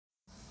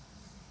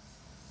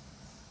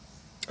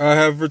I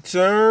have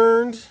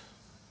returned,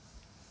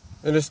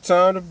 and it's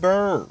time to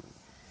burn.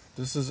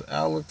 This is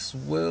Alex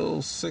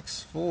Will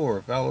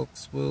 64,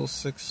 Alex Will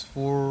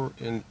 64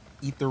 and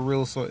Ether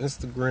Reels on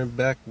Instagram,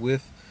 back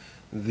with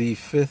the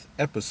 5th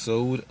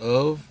episode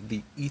of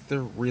the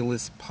Ether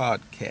Realist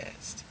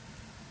podcast.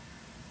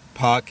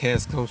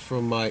 Podcast comes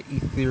from my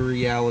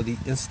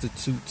Ethereality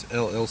Institute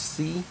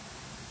LLC,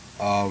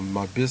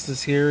 my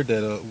business here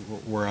that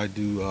where I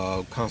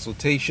do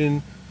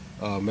consultation,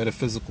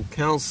 metaphysical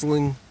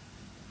counseling,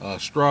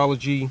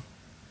 astrology.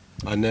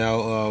 I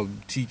now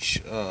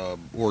teach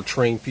or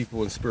train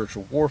people in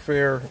spiritual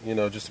warfare,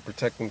 just to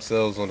protect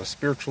themselves on a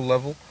spiritual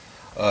level.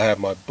 I have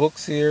my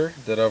books here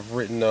that I've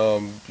written,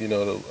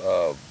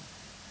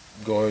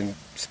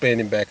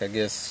 spanning back, I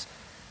guess,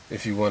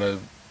 if you want to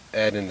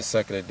add in the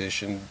second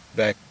edition,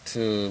 back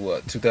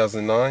to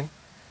 2009.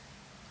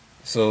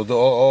 So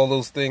all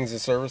those things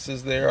and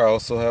services there. I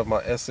also have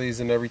my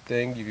essays and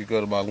everything. You could go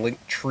to my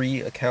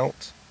Linktree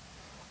account.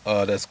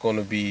 That's going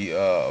to be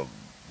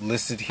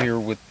listed here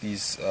with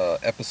these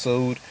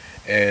episode,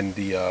 and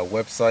the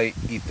website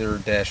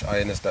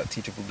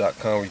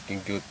ether-ins.teachable.com, where you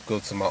can go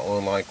to my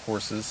online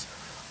courses,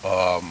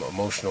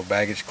 Emotional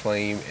Baggage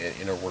Claim and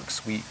Inner Work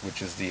Suite,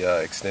 which is the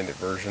extended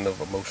version of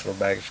Emotional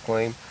Baggage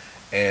Claim,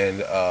 and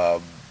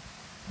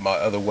my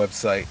other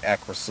website,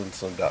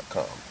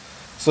 acrosimson.com.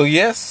 So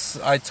yes,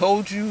 I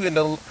told you in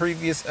the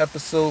previous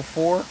episode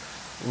 4,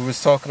 we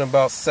was talking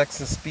about sex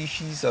and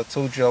species. I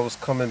told you I was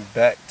coming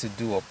back to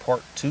do a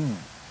part 2,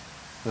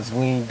 because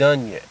we ain't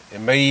done yet. It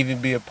may even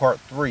be a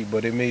part 3,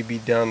 but it may be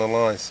down the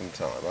line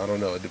sometime. I don't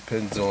know. It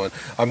depends on...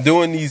 I'm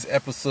doing these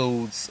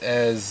episodes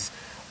as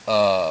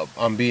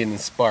I'm being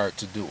inspired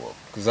to do them.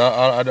 Because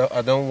I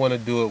don't want to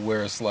do it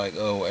where it's like,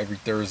 oh, every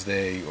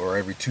Thursday or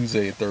every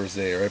Tuesday and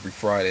Thursday or every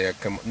Friday I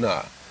come...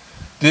 Nah.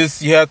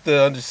 This, you have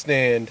to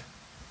understand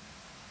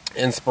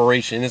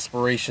inspiration.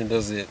 Inspiration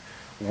doesn't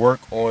work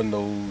on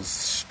those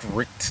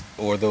strict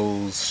or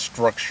those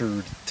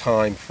structured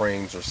time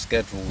frames or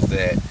schedules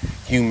that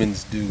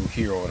humans do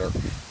here on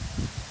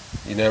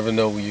Earth. You never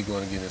know when you're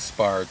going to get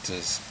inspired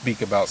to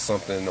speak about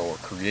something or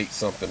create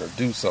something or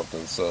do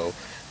something. So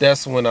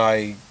that's when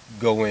I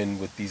go in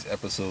with these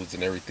episodes,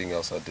 and everything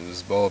else I do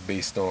is all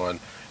based on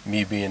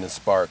me being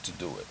inspired to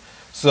do it.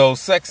 So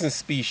sex and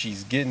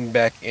species, getting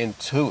back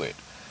into it.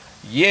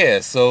 Yeah,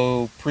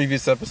 so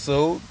previous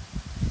episode,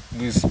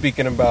 we were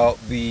speaking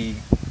about the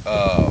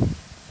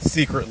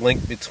secret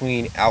link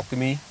between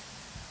alchemy,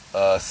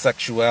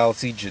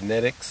 sexuality,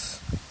 genetics,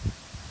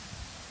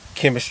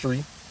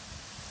 chemistry,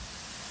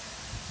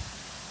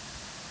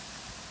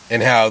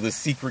 and how the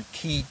secret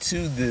key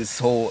to this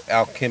whole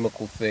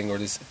alchemical thing, or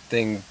this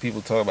thing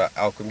people talk about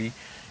alchemy,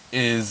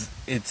 is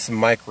its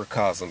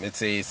microcosm.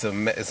 It's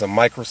a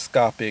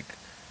microscopic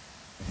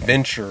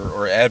venture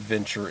or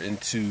adventure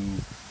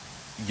into,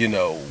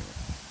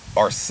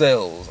 our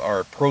cells,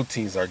 our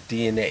proteins, our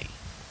DNA.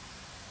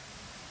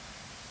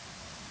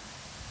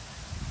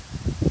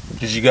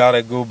 Because you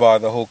gotta go by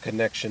the whole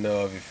connection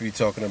of, if you're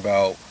talking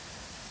about,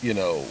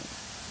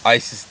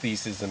 Isis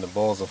Thesis and the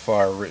Balls of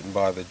Fire, written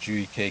by the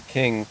Judy K.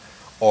 King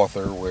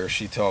author, where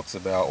she talks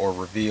about or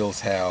reveals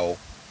how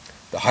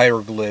the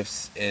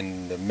hieroglyphs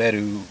and the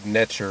Medu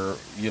Neter,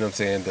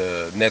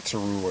 the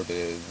Netzeru, or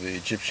the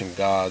Egyptian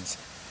gods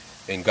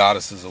and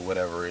goddesses or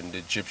whatever, and the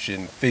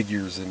Egyptian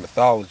figures in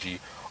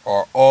mythology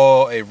are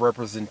all a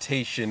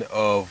representation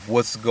of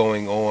what's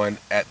going on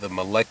at the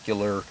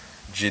molecular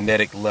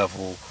genetic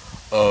level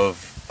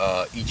of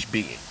each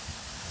being,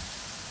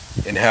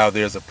 and how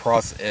there's a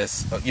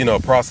process of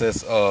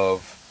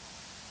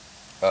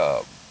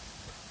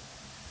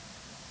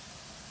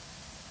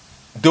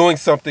doing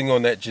something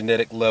on that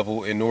genetic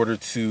level in order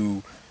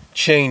to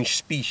change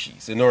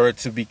species, in order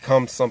to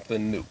become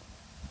something new.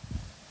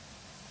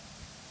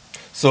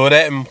 So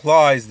that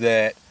implies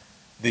that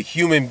the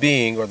human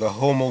being, or the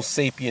Homo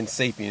sapiens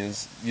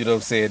sapiens,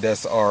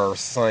 that's our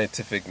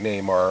scientific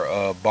name,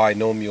 our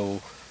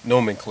binomial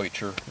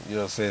nomenclature,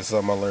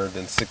 something I learned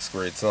in 6th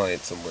grade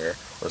science somewhere,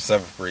 or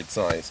 7th grade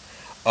science.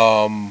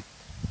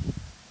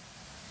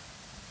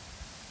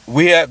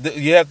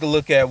 You have to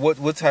look at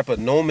what type of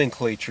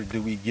nomenclature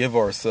do we give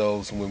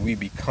ourselves when we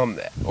become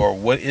that, or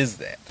what is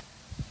that?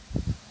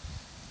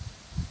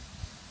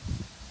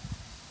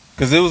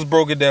 Because it was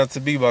broken down to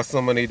me by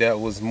somebody that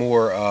was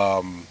more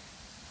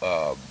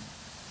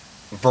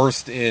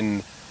versed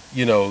in,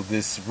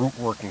 this root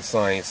working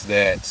science,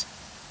 that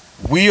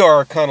we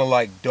are kind of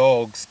like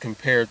dogs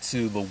compared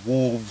to the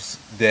wolves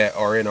that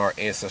are in our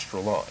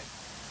ancestral line.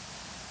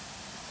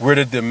 We're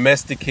the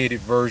domesticated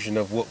version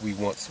of what we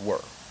once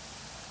were.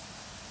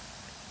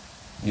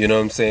 You know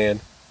what I'm saying?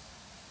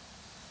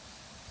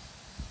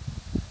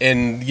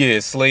 And yeah,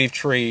 slave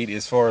trade,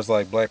 as far as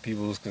like black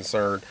people is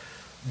concerned,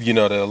 the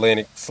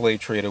Atlantic slave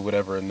trade or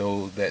whatever, and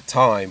that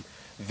time,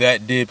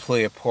 that did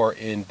play a part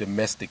in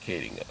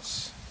domesticating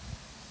us.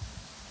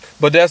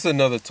 But that's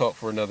another talk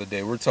for another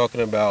day. We're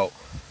talking about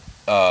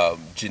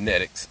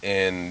genetics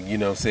and,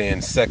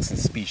 sex and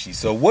species.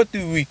 So what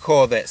do we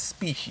call that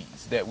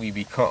species that we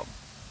become?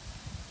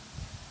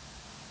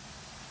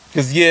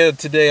 Because, yeah,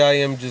 today I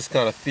am just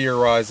kind of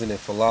theorizing and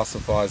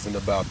philosophizing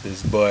about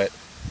this, but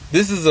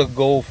this is a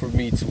goal for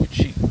me to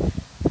achieve. You know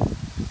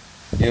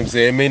what I'm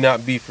saying? It may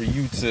not be for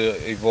you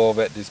to evolve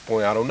at this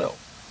point. I don't know.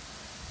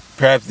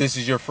 Perhaps this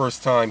is your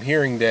first time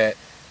hearing that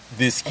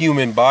this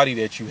human body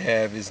that you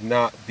have is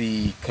not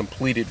the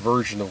completed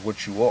version of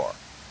what you are.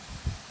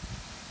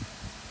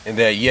 And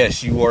that,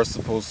 yes, you are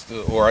supposed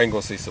to, or I ain't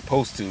going to say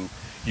supposed to,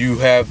 you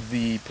have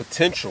the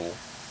potential,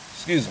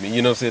 you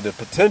know what I'm saying, the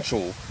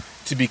potential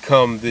to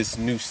become this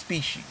new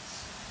species.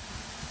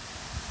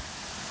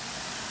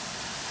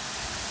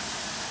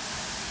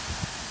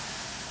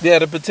 Yeah,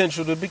 the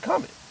potential to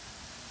become it.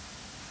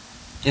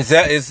 It's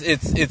as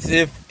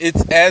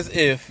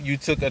if you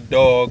took a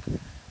dog,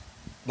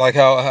 like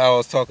how I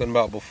was talking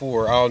about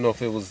before. I don't know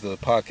if it was the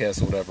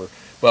podcast or whatever,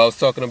 but I was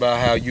talking about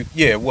how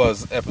it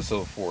was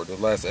episode 4, the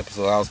last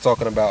episode. I was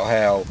talking about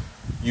how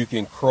you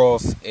can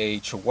cross a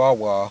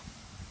Chihuahua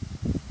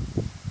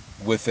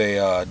with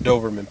a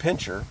Doberman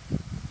Pinscher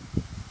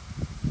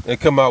and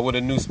come out with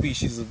a new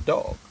species of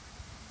dog.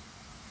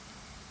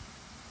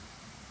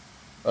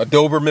 A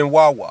Doberman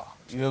Wawa.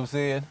 You know what I'm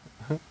saying?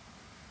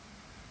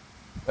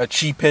 A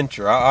Chi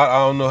Pinscher. I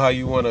don't know how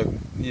you want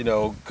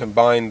to,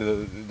 combine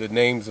the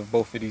names of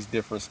both of these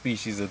different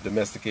species of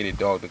domesticated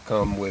dog to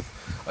come with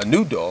a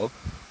new dog,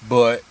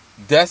 but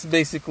that's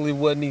basically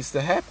what needs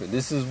to happen.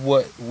 This is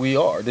what we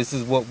are. This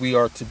is what we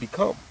are to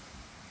become.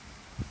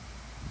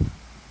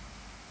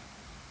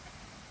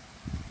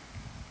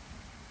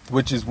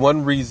 Which is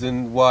one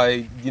reason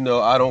why,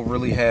 I don't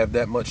really have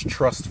that much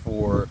trust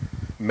for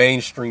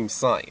mainstream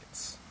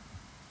science.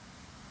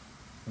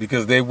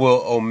 Because they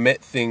will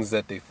omit things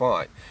that they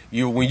find.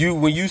 When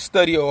you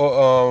study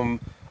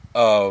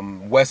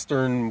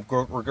Western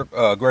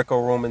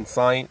Greco-Roman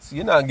science,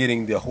 you're not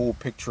getting the whole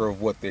picture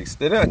of what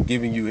they're not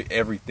giving you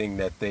everything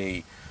that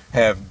they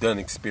have done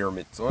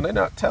experiments on. They're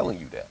not telling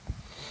you that.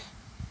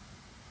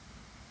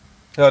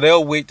 Now,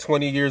 they'll wait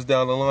 20 years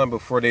down the line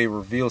before they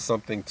reveal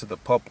something to the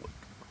public.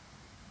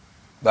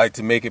 Like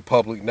to make it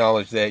public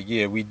knowledge that,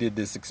 yeah, we did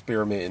this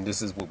experiment and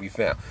this is what we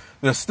found.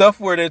 The stuff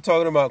where they're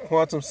talking about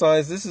quantum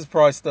science, this is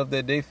probably stuff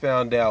that they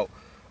found out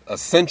a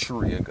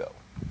century ago.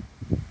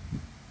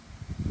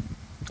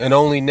 And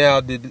only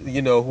now did,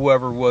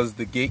 whoever was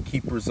the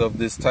gatekeepers of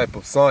this type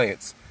of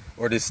science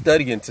or this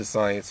study into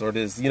science or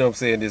this,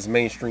 this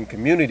mainstream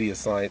community of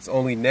science,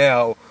 only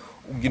now,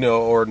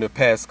 or in the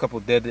past couple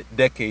of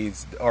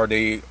decades are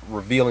they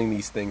revealing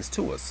these things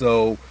to us.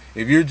 So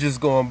if you're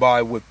just going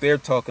by what they're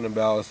talking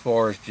about as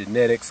far as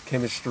genetics,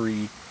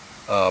 chemistry,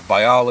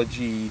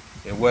 biology,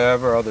 and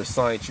whatever other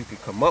science you can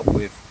come up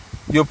with,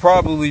 you'll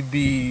probably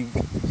be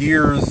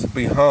years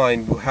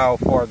behind how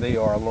far they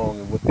are along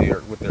in what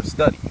they're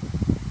studying.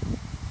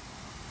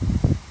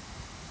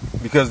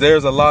 Because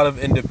there's a lot of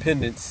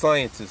independent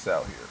scientists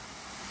out here.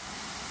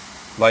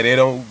 Like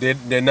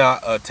they're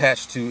not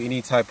attached to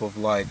any type of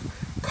like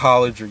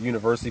college or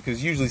university,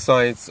 because usually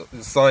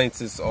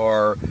scientists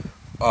are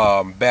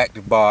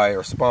backed by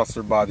or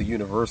sponsored by the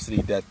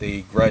university that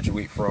they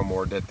graduate from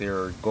or that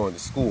they're going to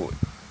school,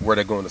 where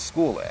they're going to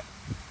school at.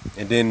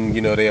 And then,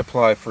 they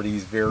apply for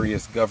these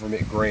various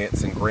government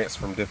grants and grants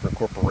from different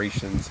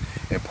corporations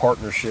and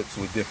partnerships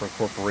with different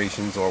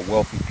corporations or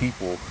wealthy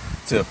people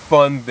to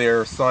fund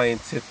their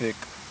scientific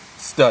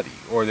study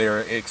or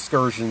their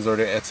excursions or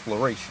their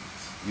explorations.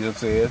 You know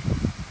what I'm saying?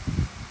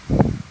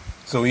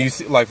 So when you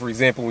see, like for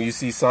example, when you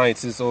see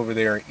scientists over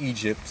there in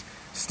Egypt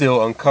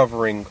still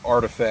uncovering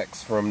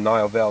artifacts from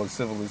Nile Valley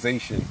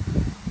civilization,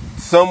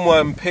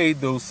 someone paid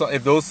those.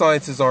 If those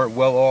scientists aren't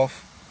well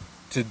off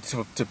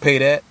to pay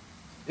that,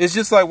 it's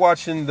just like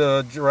watching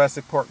the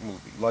Jurassic Park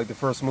movie. Like the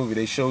first movie,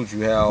 they showed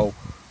you how,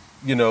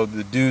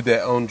 the dude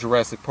that owned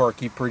Jurassic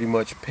Park, he pretty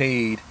much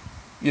paid,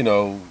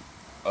 the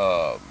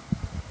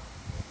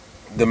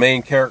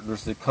main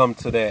characters to come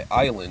to that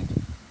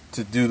island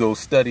to do those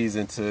studies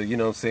and to,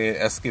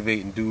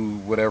 excavate and do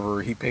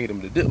whatever he paid him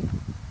to do.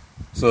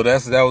 So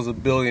that was a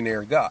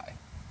billionaire guy.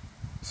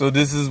 So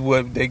this is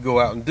what they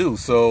go out and do.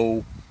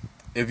 So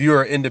if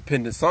you're an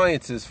independent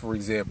scientist, for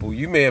example,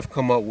 you may have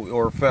come up with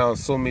or found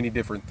so many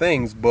different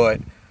things, but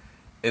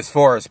as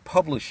far as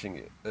publishing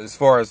it, as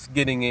far as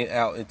getting it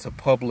out into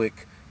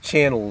public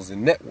channels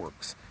and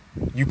networks,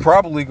 you're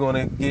probably going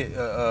to get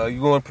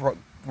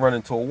run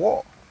into a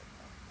wall.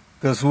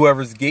 Because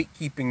whoever's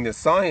gatekeeping the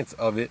science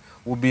of it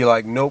will be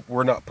like, nope,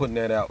 we're not putting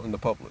that out in the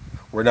public.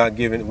 We're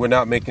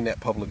not making that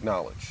public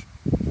knowledge.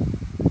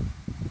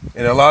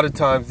 And a lot of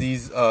times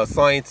these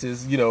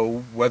scientists,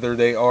 whether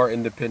they are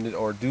independent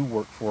or do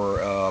work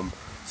for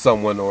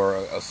someone or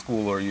a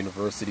school or a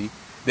university,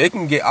 they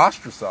can get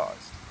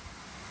ostracized.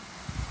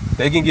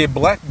 They can get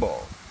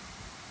blackballed.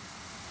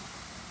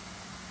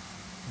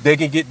 They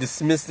can get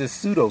dismissed as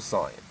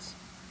pseudoscience.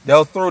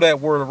 They'll throw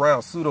that word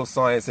around,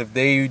 pseudoscience, if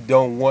they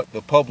don't want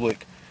the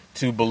public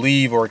to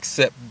believe or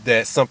accept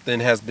that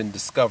something has been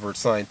discovered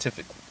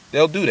scientifically.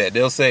 They'll do that.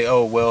 They'll say,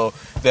 oh, well,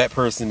 that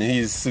person,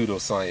 he's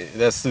pseudoscience.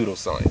 That's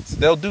pseudoscience.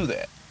 They'll do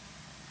that.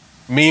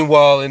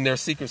 Meanwhile, in their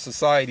secret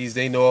societies,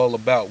 they know all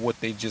about what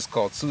they just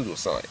called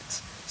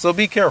pseudoscience. So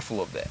be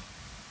careful of that.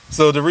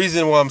 So the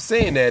reason why I'm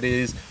saying that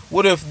is,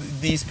 what if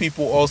these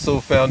people also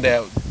found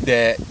out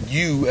that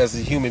you as a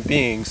human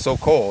being,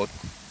 so-called,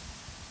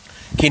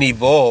 can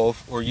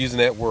evolve, or using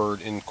that word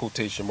in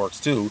quotation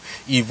marks too,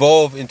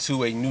 evolve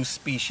into a new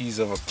species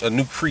of a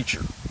new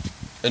creature,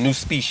 a new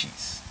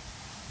species.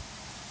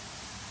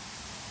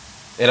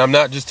 And I'm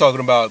not just talking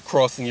about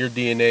crossing your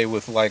DNA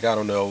with, like, I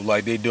don't know,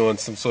 like they doing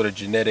some sort of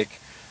genetic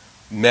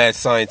mad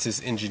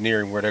scientist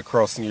engineering where they're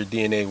crossing your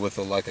DNA with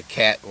like a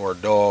cat or a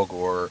dog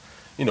or,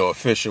 a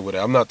fish or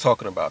whatever. I'm not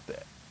talking about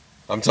that.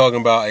 I'm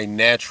talking about a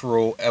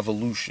natural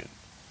evolution.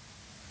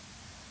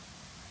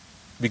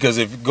 Because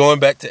if going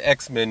back to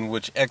X-Men,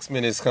 which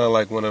X-Men is kind of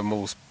like one of the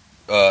most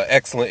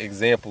excellent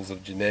examples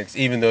of genetics,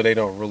 even though they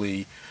don't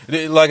really,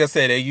 like I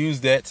said, they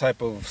use that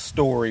type of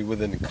story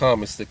within the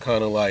comics to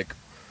kind of like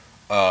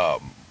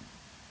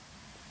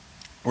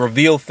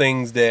reveal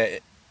things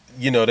that,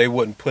 they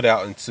wouldn't put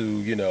out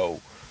into,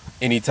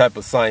 any type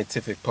of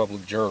scientific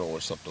public journal or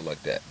something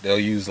like that. They'll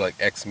use like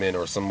X-Men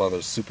or some other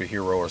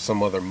superhero or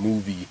some other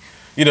movie,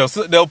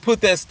 so they'll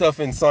put that stuff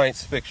in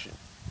science fiction,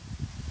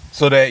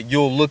 so that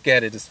you'll look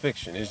at it as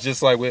fiction. It's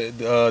just like what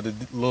the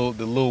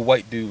little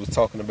white dude was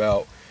talking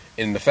about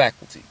in The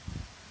Faculty.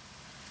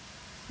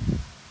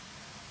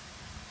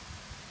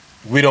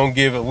 We don't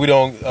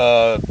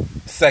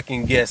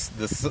second guess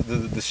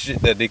the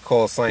shit that they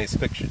call science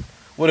fiction.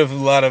 What if a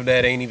lot of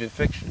that ain't even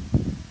fiction?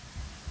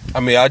 I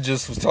mean, I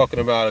just was talking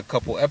about a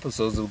couple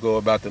episodes ago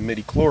about the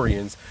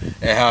midichlorians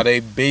and how they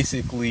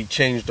basically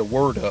changed the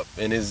word up,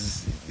 and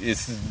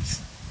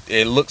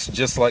it looks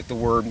just like the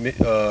word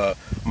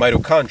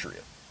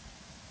mitochondria.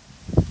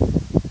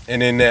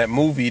 And in that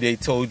movie, they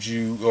told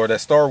you, or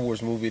that Star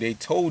Wars movie, they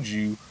told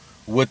you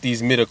what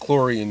these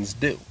midichlorians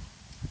do.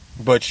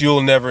 But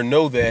you'll never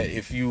know that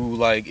if you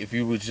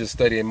were just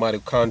studying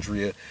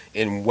mitochondria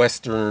in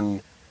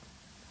Western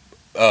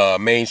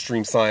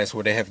mainstream science,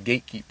 where they have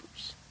gatekeepers.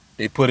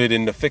 They put it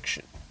into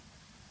fiction.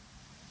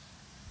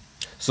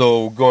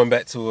 So going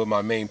back to what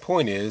my main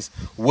point is,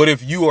 what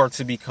if you are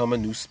to become a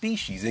new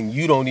species and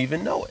you don't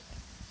even know it?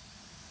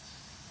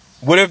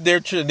 What if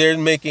they're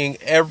making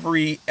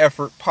every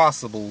effort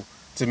possible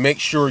to make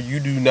sure you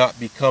do not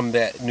become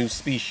that new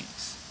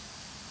species?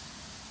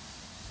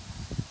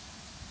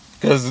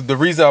 Because the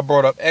reason I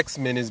brought up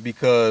X-Men is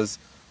because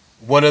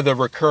one of the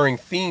recurring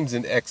themes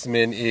in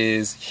X-Men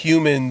is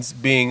humans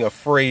being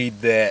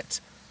afraid that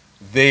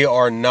they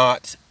are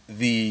not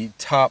the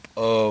top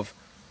of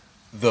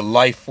the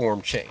life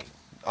form chain.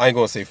 I ain't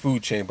gonna say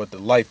food chain, but the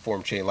life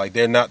form chain. Like,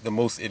 they're not the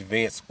most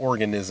advanced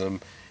organism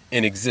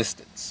in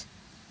existence.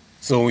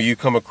 So when you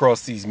come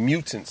across these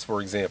mutants, for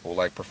example,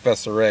 like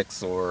Professor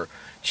X or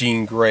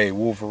Jean Grey,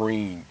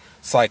 Wolverine,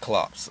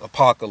 Cyclops,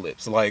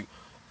 Apocalypse, like,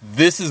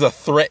 this is a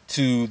threat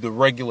to the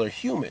regular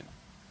human.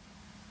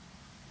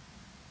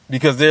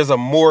 Because there's a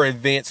more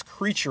advanced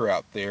creature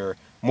out there,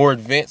 more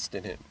advanced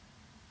than him,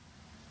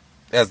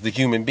 as the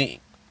human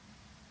being.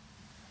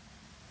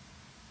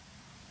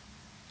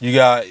 You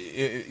got,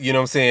 what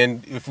I'm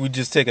saying, if we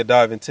just take a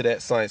dive into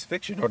that science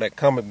fiction or that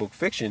comic book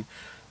fiction,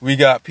 we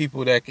got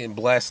people that can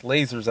blast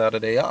lasers out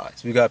of their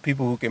eyes. We got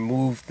people who can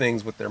move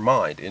things with their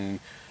mind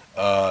and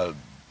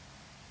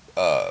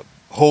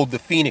hold the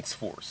Phoenix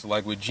Force,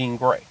 like with Jean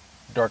Grey,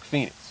 Dark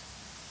Phoenix.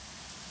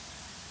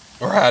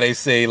 Or how they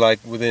say, like,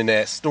 within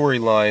that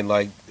storyline,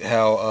 like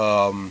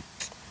how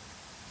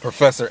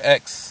Professor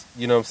X,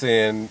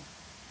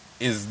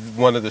 is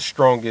one of the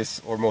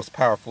strongest or most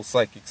powerful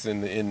psychics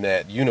in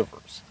that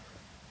universe.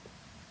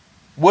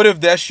 What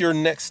if that's your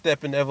next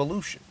step in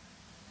evolution?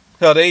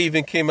 Hell, they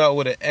even came out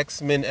with an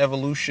X-Men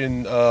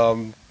Evolution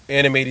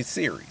animated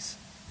series,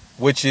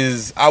 which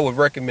is, I would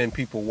recommend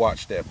people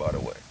watch that, by the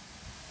way.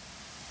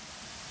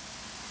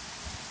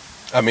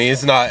 I mean,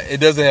 it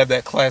doesn't have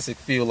that classic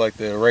feel like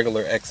the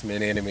regular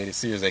X-Men animated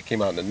series that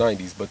came out in the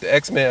 90s, but the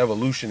X-Men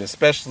Evolution,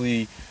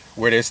 especially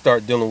where they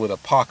start dealing with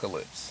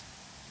Apocalypse,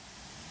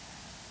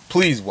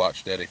 please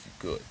watch that if you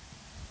could.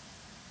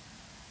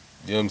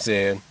 You know what I'm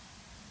saying?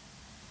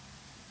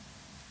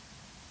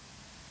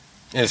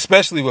 And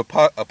especially with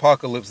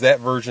Apocalypse,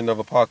 that version of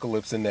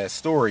Apocalypse in that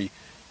story,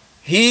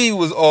 he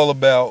was all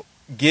about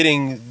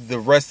getting the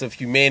rest of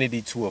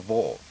humanity to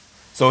evolve.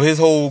 So his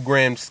whole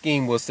grand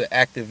scheme was to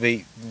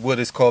activate what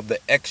is called the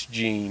X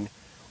gene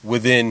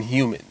within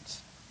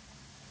humans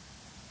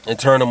and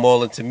turn them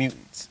all into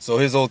mutants. So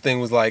his whole thing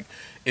was like,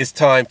 it's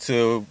time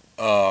to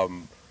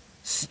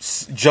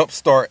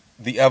jumpstart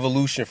the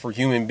evolution for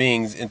human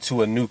beings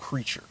into a new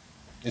creature,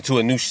 into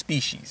a new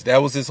species.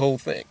 That was his whole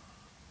thing.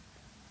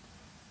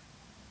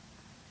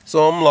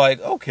 So I'm like,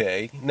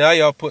 okay, now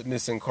y'all putting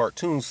this in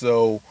cartoons.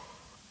 So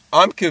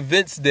I'm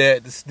convinced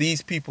that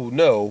these people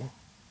know,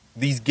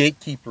 these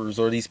gatekeepers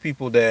or these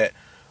people that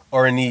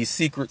are in these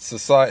secret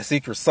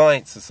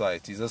science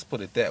societies, let's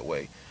put it that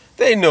way,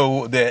 they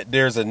know that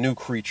there's a new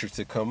creature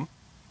to come.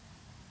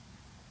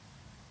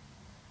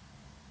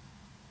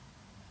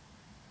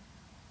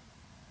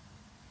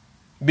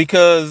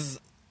 Because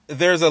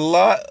there's a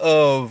lot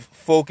of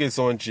focus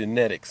on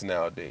genetics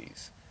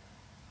nowadays.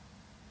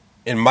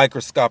 in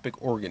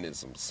microscopic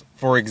organisms.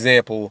 For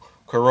example,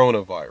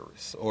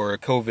 coronavirus or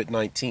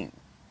COVID-19.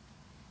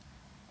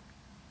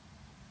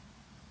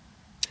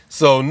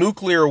 So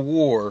nuclear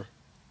war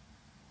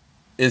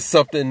is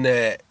something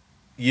that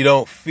you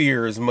don't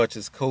fear as much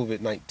as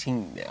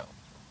COVID-19 now.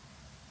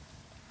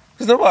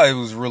 Because nobody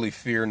was really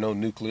fearing no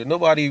nuclear.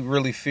 Nobody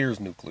really fears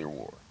nuclear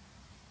war.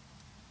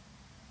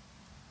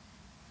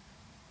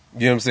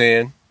 You know what I'm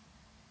saying?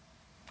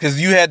 Because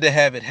you had to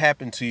have it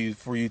happen to you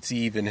for you to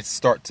even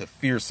start to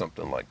fear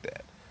something like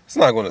that. It's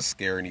not going to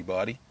scare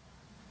anybody.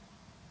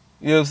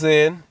 You know what I'm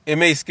saying? It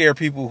may scare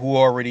people who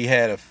already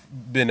had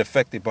been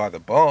affected by the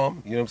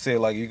bomb. You know what I'm saying?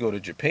 Like you go to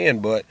Japan,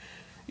 but,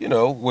 you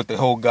know, with the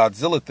whole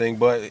Godzilla thing.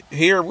 But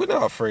here, we're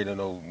not afraid of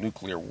no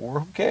nuclear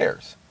war. Who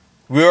cares?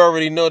 We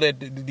already know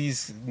that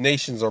these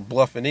nations are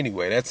bluffing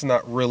anyway. That's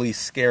not really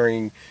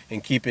scaring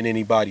and keeping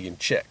anybody in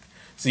check.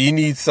 So you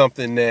need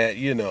something that,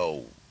 you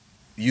know,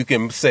 you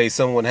can say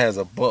someone has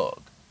a bug.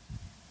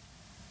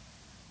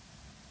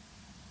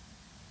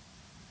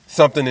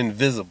 Something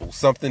invisible,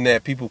 something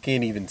that people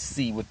can't even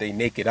see with their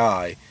naked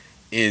eye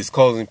is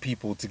causing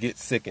people to get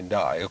sick and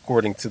die,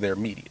 according to their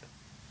media.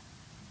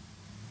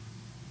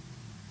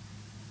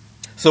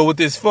 So with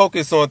this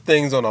focus on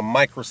things on a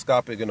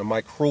microscopic and a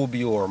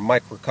microbial or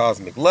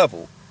microcosmic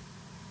level,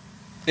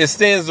 it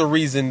stands to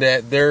reason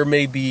that there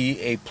may be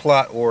a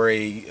plot or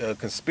a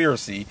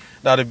conspiracy,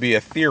 not to be a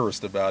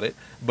theorist about it,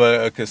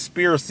 but a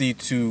conspiracy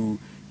to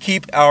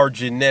keep our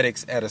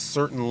genetics at a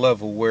certain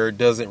level where it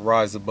doesn't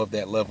rise above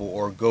that level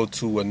or go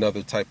to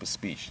another type of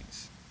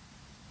species.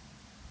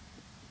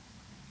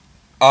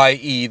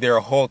 I.e., they're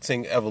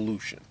halting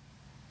evolution.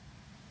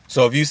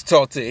 So if you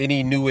talk to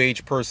any new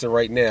age person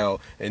right now,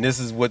 and this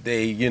is what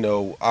they, you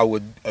know, I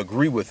would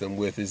agree with them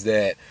with, is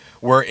that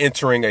we're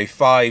entering a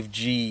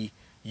 5G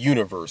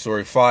universe or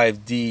a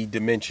 5D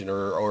dimension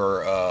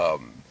or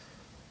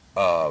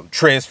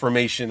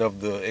transformation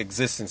of the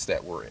existence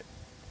that we're in.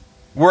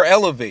 We're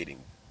elevating.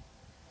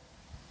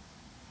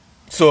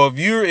 So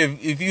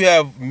if you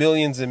have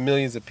millions and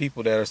millions of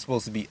people that are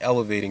supposed to be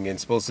elevating and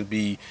supposed to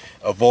be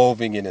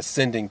evolving and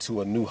ascending to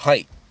a new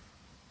height,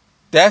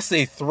 that's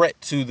a threat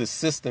to the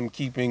system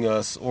keeping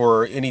us,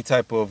 or any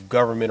type of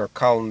government or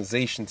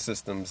colonization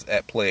systems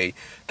at play,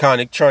 kind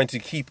of trying to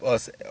keep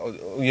us,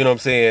 you know what I'm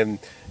saying,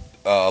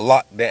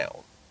 locked down.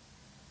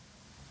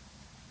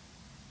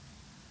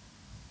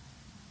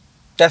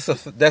 That's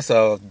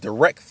a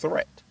direct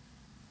threat.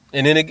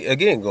 And then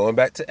again, going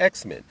back to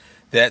X-Men,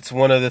 that's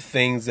one of the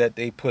things that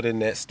they put in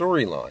that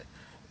storyline.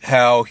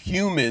 How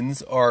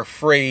humans are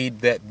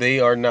afraid that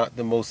they are not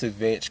the most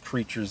advanced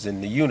creatures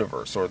in the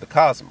universe or the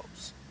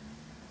cosmos.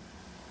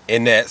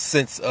 In that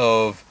sense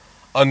of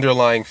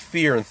underlying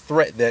fear and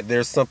threat that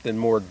there's something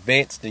more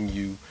advanced than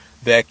you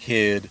that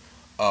could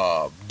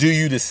do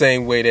you the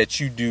same way that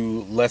you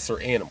do lesser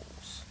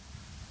animals.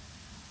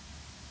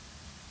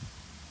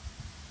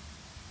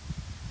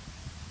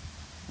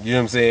 You know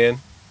what I'm saying?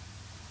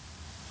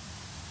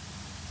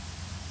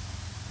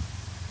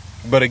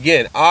 But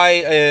again,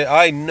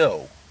 I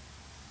know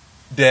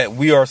that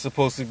we are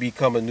supposed to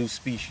become a new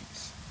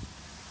species.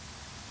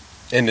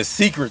 And the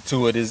secret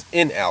to it is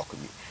in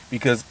alchemy.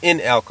 Because in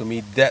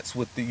alchemy, that's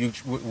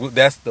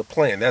that's the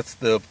plan. That's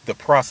the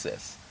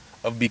process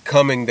of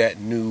becoming that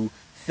new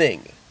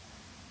thing.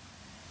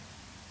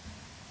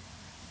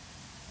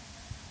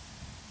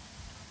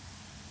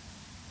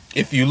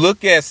 If you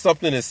look at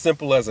something as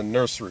simple as a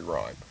nursery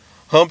rhyme,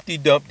 Humpty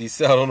Dumpty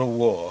sat on a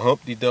wall,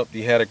 Humpty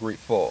Dumpty had a great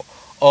fall.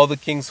 All the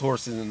king's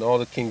horses and all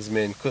the king's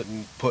men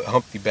couldn't put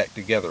Humpty back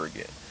together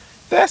again.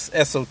 That's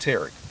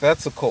esoteric.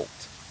 That's occult.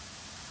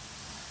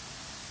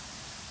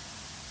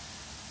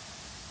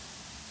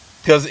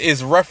 Because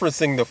it's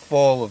referencing the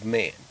fall of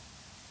man.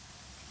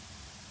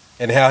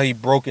 And how he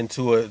broke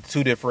into a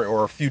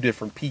few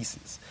different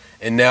pieces.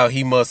 And now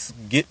he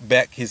must get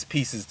back his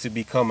pieces to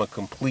become a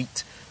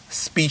complete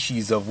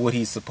species of what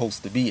he's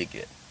supposed to be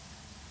again.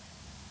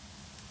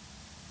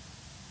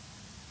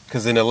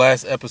 Because in the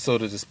last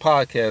episode of this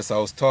podcast, I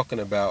was talking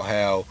about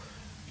how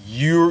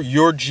your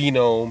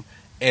genome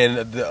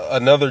and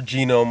another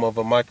genome of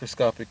a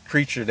microscopic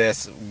creature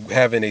that's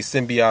having a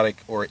symbiotic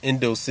or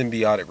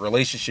endosymbiotic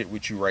relationship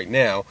with you right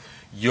now,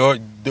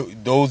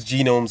 those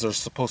genomes are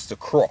supposed to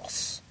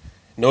cross.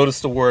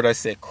 Notice the word I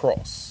said,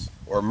 cross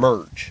or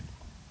merge.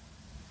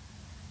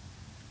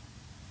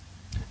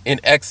 In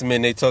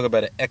X-Men, they talk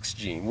about an X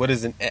gene. What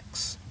is an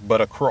X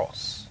but a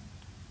cross?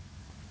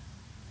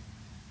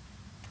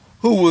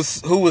 Who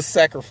was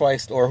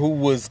sacrificed or who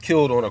was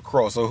killed on a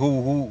cross, or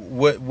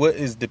what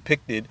is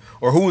depicted,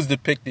 or who is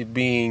depicted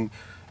being,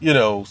 you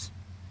know,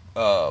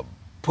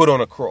 put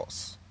on a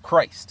cross?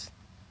 Christ.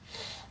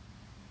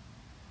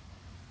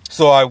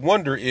 So I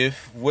wonder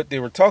if what they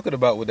were talking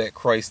about with that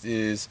Christ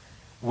is,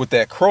 with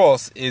that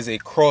cross, is a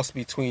cross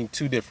between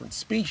two different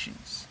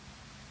species.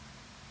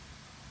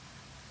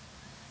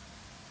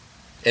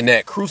 And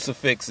that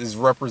crucifix is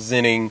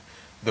representing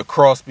the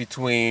cross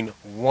between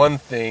one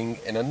thing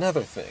and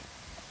another thing.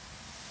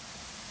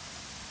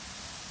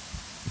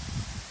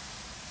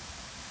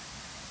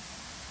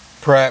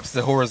 Perhaps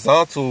the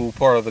horizontal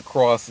part of the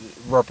cross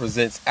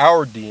represents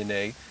our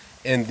DNA,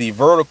 and the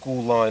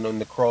vertical line on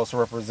the cross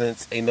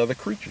represents another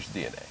creature's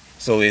DNA.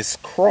 So it's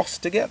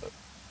crossed together.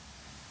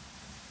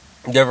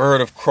 You ever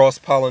heard of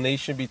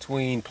cross-pollination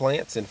between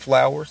plants and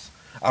flowers?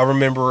 I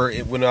remember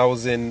it when I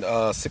was in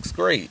 6th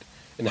grade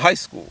in high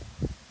school.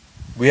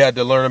 We had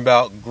to learn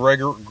about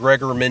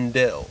Gregor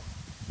Mendel,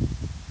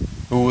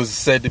 who was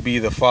said to be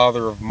the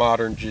father of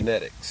modern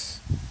genetics.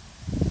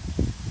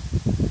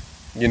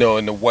 You know,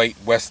 in the white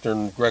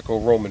Western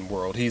Greco-Roman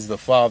world, he's the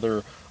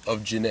father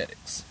of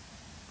genetics.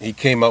 He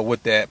came up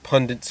with that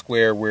Punnett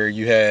square where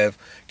you have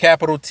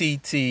capital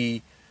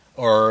TT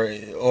or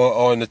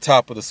on the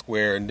top of the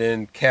square, and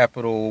then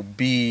capital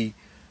B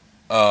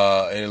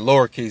and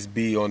lowercase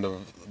b on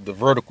the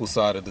vertical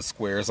side of the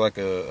square. It's like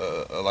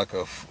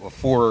a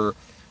 4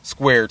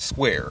 squared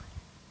square.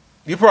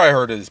 You probably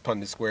heard of this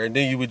Punnett square, and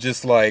then you would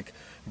just like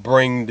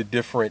bring the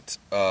different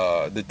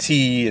the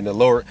T and the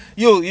lower.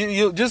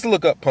 You'll just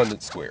look up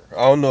Punnett square.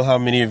 I don't know how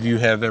many of you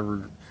have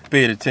ever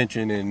paid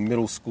attention in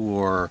middle school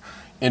or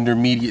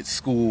intermediate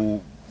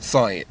school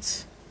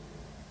science,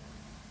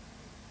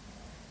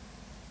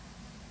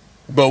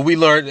 but we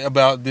learned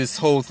about this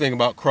whole thing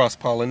about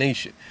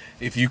cross-pollination.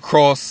 If you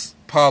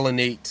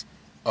cross-pollinate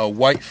a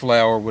white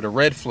flower with a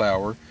red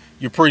flower,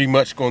 you're pretty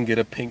much going to get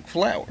a pink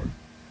flower.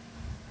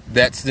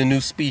 That's the new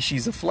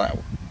species of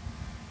flower.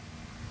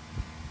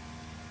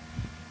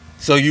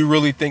 So you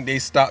really think they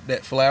stopped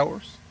at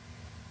flowers?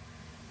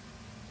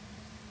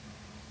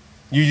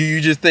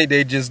 You just think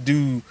they just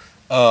do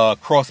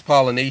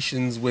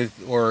cross-pollinations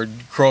with, or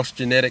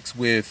cross-genetics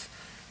with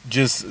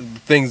just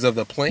things of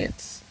the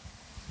plants?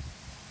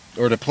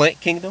 Or the plant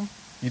kingdom?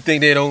 You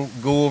think they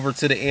don't go over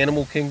to the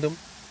animal kingdom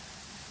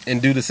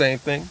and do the same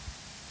thing?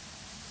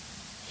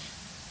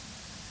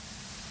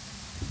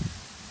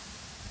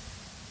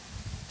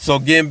 So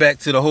getting back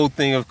to the whole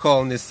thing of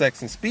calling this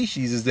sex and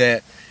species is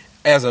that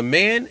as a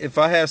man, if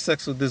I have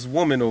sex with this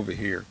woman over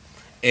here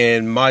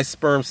and my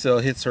sperm cell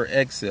hits her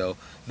egg cell,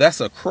 that's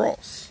a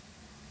cross.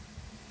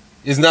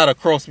 It's not a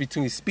cross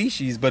between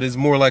species, but it's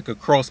more like a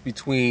cross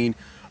between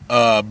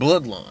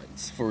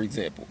bloodlines, for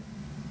example.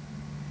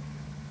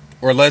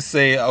 Or let's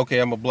say, okay,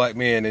 I'm a black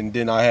man and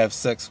then I have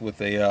sex with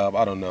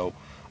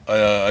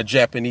a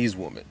Japanese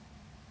woman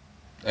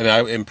and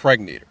I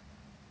impregnate her.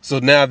 So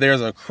now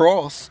there's a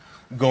cross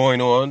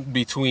going on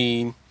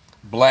between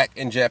black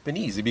and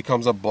Japanese. It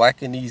becomes a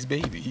Blackanese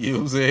baby. You know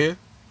what I'm saying?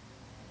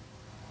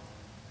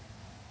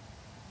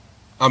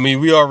 I mean,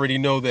 we already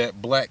know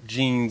that black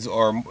genes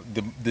are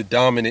the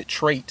dominant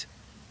trait.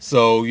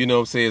 So, you know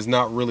what I'm saying, it's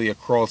not really a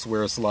cross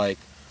where it's like,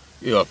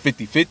 you know, a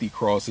 50-50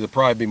 cross. It'll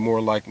probably be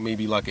more like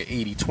maybe like an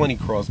 80-20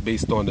 cross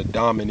based on the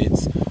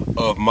dominance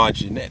of my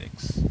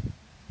genetics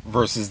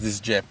versus this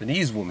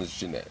Japanese woman's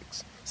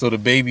genetics. So the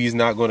baby is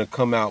not going to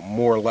come out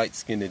more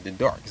light-skinned than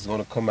dark. It's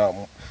going to come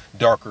out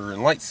darker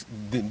than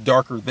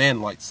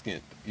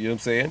light-skinned. You know what I'm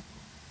saying?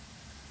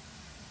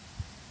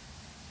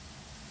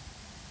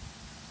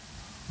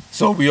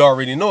 So we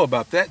already know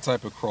about that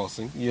type of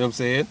crossing. You know what I'm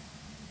saying?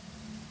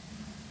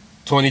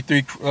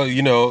 23,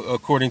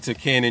 according to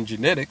canon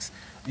genetics,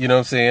 you know what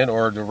I'm saying,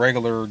 or the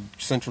regular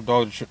central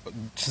dogma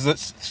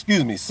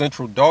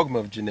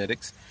of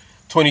genetics,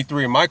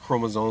 23 of my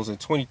chromosomes and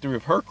 23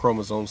 of her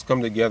chromosomes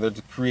come together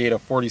to create a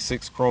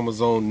 46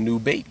 chromosome new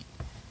baby.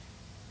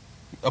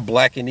 A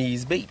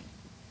Blackanese baby.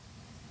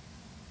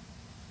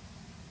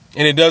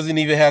 And it doesn't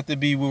even have to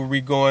be where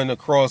we're going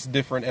across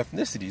different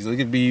ethnicities. It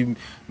could be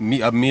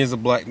me as a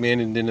black man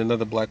and then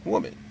another black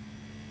woman.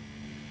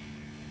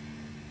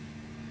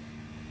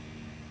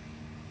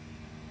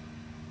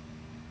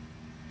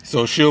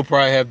 So she'll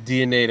probably have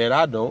DNA that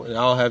I don't, and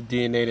I'll have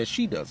DNA that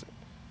she doesn't.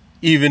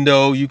 Even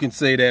though you can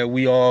say that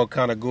we all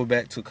kind of go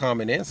back to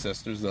common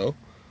ancestors, though.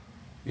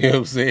 You know what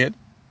I'm saying?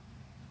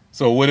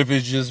 So what if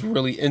it's just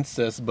really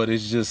incest, but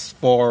it's just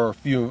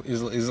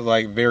is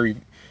like very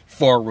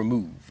far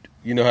removed?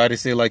 You know how they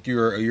say like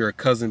you're a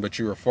cousin, but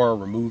you're a far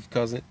removed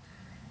cousin,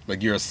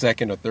 like you're a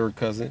second or third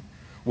cousin.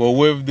 Well,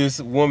 what if this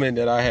woman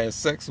that I had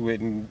sex with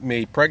and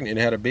made pregnant and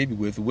had a baby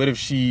with? What if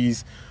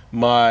she's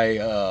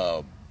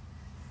my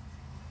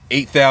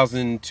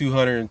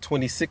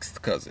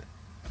 8,226th cousin?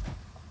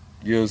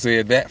 You know what I'm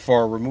saying? That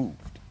far removed.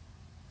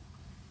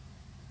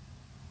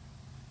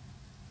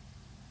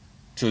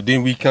 So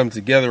then we come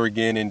together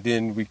again and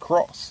then we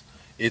cross.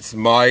 It's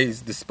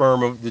the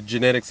sperm of the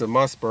genetics of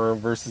my sperm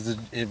versus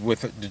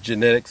with the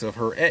genetics of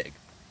her egg.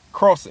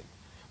 Crossing.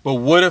 But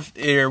what if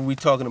are we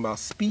talking about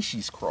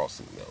species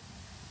crossing though?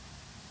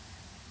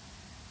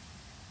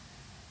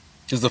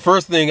 Because the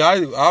first thing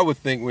I would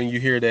think when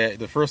you hear that,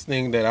 the first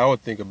thing that I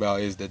would think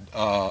about is the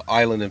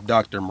island of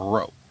Dr.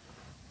 Moreau.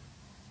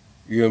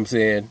 You know what I'm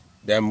saying?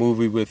 That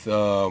movie with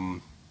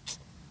Marlon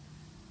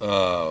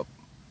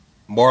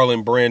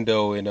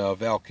Brando and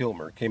Val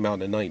Kilmer came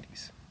out in the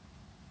 90s.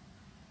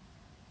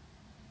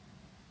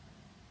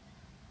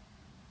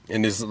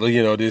 And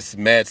this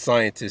mad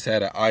scientist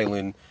had an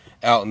island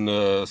out in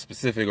the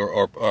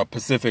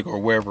Pacific or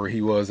wherever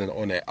he was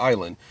on that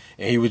island,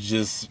 and he was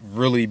just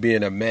really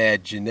being a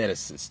mad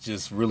geneticist,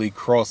 just really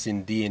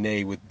crossing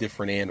DNA with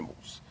different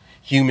animals,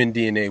 human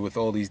DNA with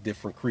all these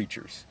different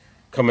creatures,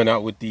 coming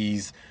out with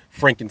these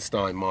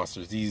Frankenstein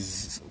monsters,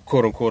 these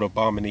quote unquote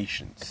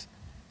abominations.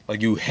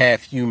 Like you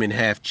half human,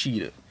 half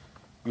cheetah.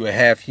 You a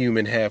half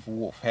human, half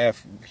wolf,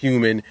 half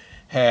human,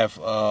 half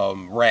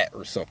rat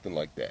or something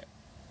like that.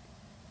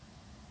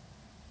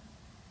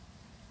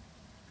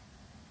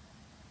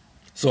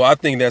 So I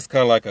think that's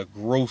kind of like a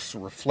gross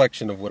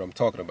reflection of what I'm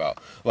talking about.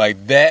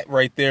 Like that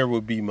right there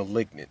would be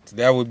malignant.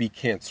 That would be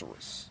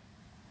cancerous.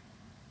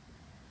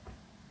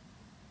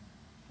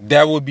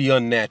 That would be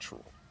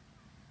unnatural.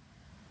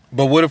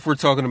 But what if we're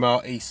talking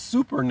about a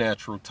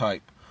supernatural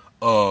type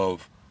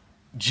of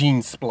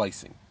gene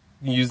splicing?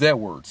 You use that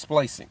word,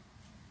 splicing.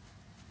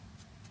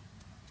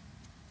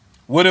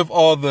 What if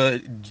all the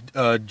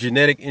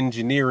genetic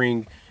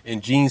engineering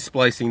and gene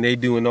splicing they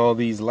do in all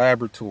these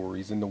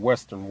laboratories in the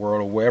Western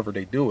world or wherever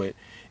they do it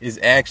is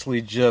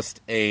actually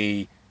just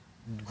a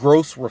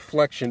gross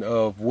reflection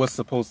of what's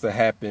supposed to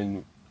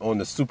happen on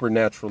the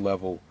supernatural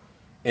level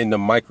in the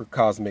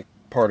microcosmic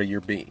part of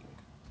your being?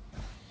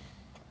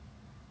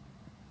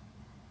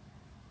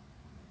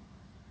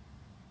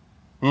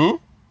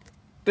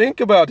 Think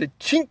about it.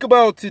 Think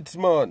about it,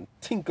 man.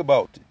 Think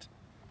about it.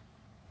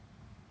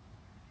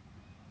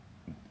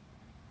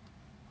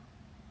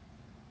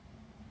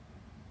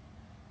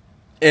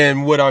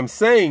 And what I'm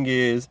saying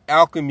is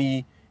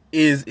alchemy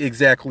is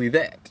exactly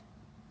that.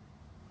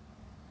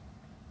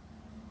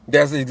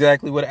 That's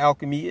exactly what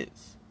alchemy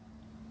is.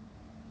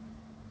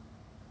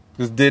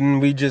 Because didn't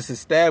we just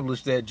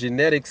establish that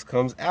genetics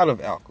comes out of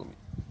alchemy?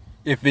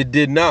 If it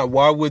did not,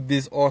 why would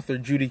this author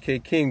Judy K.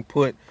 King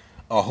put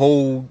a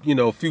whole,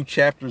 few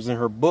chapters in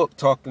her book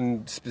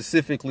talking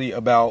specifically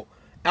about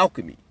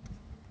alchemy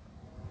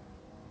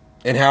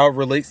and how it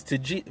relates to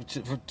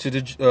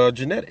the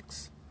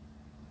genetics?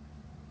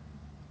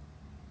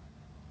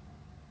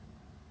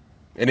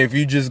 And if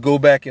you just go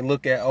back and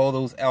look at all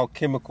those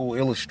alchemical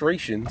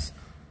illustrations,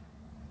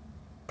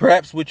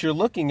 perhaps what you're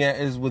looking at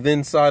is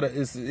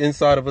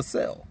inside of a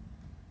cell.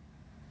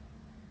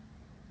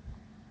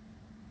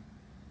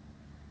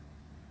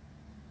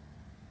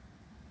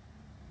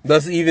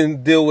 Let's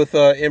even deal with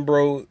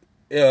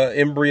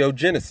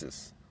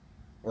embryogenesis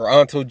or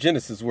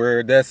ontogenesis,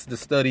 where that's the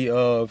study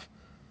of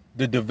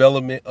the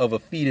development of a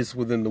fetus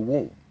within the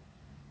womb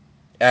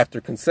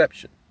after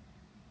conception.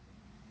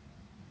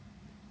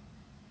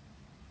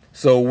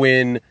 So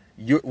when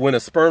a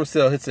sperm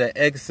cell hits that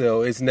egg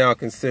cell, it's now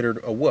considered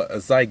a what? A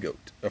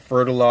zygote, a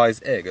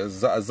fertilized egg, a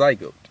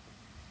zygote.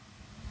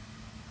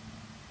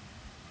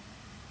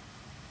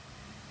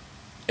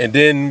 And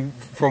then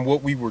from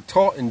what we were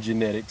taught in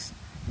genetics,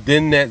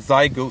 then that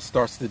zygote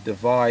starts to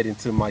divide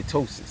into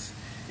mitosis.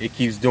 It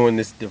keeps doing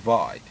this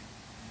divide.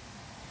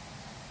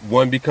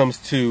 1 becomes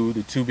 2,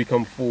 the 2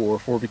 become 4,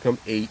 4 become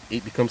 8,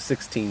 8 becomes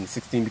 16,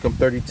 16 become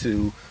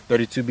 32,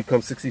 32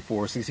 becomes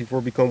 64,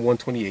 64 become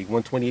 128,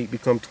 128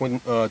 become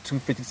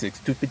 256,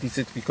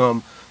 256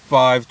 become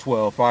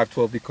 512,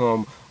 512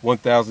 become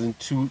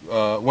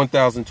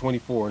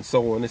 1024, and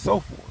so on and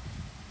so forth,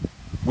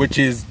 which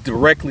is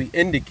directly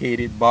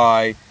indicated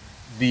by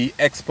the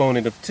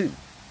exponent of 2.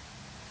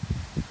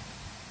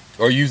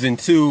 Or using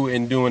 2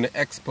 and doing an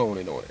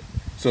exponent on it.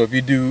 So if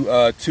you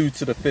do 2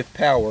 to the 5th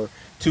power,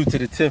 2 to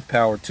the 10th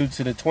power, 2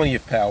 to the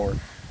 20th power,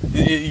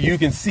 you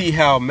can see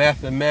how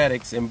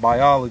mathematics and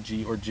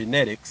biology or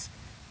genetics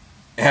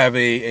have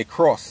a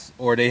cross,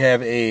 or they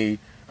have a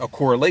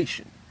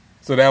correlation.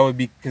 So that would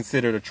be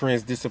considered a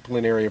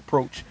transdisciplinary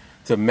approach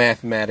to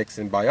mathematics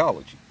and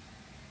biology.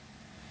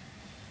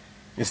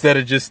 Instead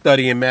of just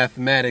studying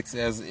mathematics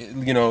as,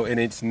 in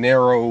its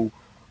narrow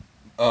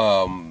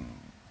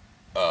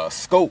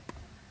scope,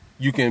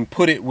 you can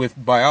put it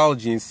with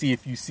biology and see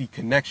if you see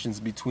connections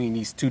between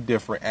these two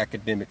different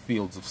academic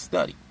fields of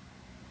study.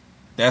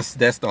 That's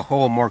the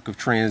hallmark of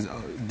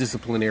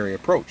transdisciplinary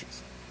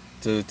approaches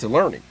to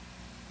learning.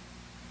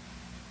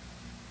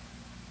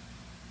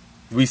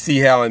 We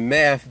see how in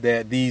math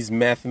that these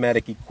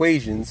mathematical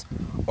equations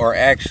are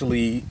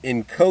actually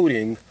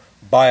encoding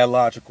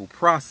biological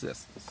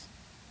processes.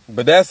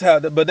 But that's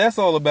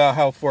all about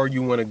how far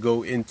you want to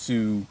go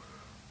into,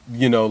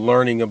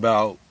 learning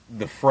about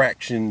the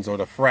fractions or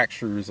the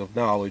fractures of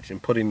knowledge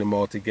and putting them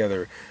all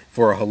together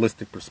for a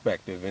holistic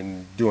perspective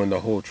and doing the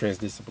whole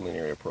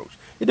transdisciplinary approach.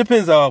 It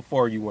depends on how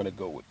far you want to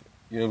go with it.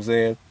 You know what I'm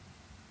saying?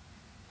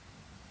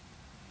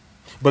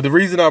 But the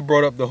reason I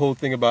brought up the whole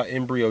thing about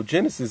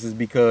embryogenesis is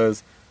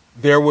because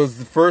there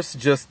was first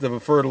just the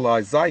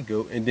fertilized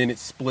zygote, and then it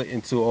split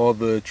into all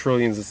the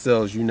trillions of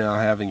cells you now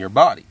have in your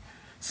body.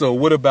 So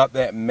what about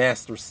that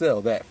master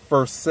cell, that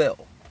first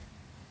cell,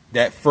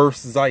 that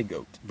first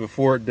zygote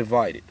before it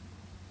divided?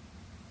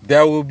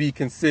 That will be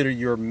considered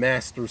your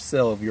master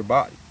cell of your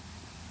body.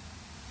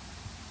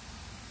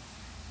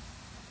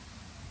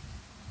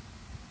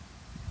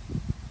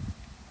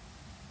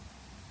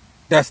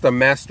 That's the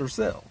master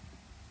cell.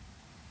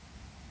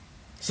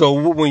 So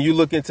when you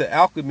look into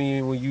alchemy,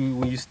 and when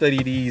you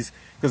study these,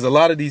 because a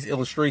lot of these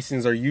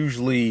illustrations are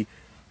usually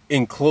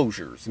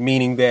enclosures,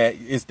 meaning that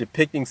it's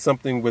depicting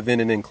something within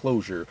an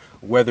enclosure,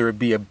 whether it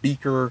be a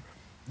beaker,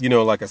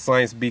 like a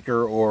science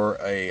beaker, or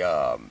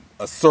a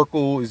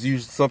circle is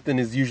usually something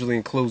is usually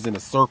enclosed in a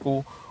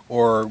circle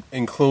or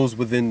enclosed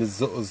within the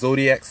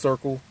zodiac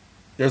circle.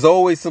 There's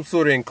always some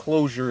sort of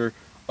enclosure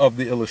of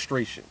the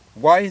illustration.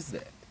 Why is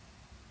that?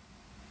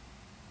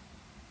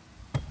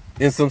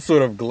 In some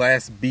sort of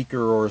glass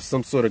beaker or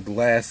some sort of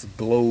glass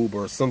globe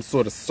or some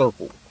sort of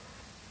circle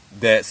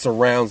that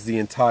surrounds the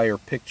entire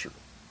picture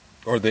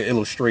or the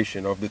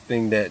illustration of the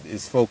thing that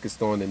is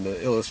focused on in the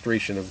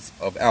illustration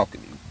of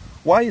alchemy.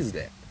 Why is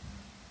that?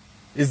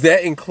 Is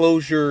that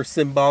enclosure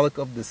symbolic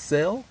of the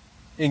cell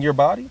in your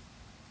body?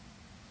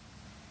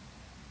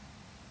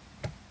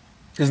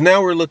 Because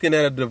now we're looking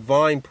at a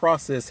divine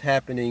process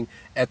happening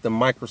at the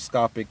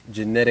microscopic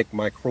genetic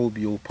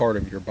microbial part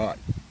of your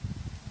body,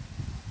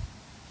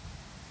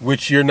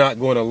 which you're not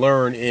going to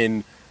learn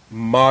in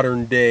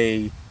modern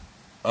day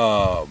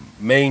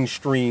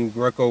mainstream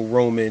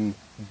Greco-Roman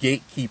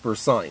gatekeeper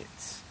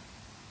science.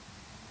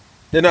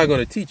 They're not going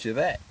to teach you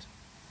that.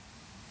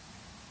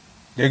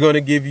 They're going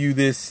to give you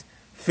this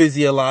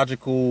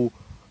physiological,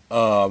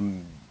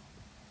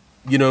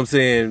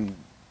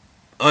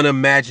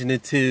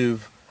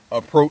 unimaginative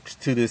approach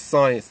to this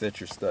science that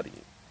you're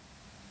studying.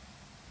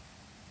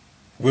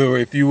 Where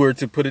if you were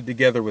to put it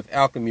together with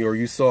alchemy, or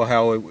you saw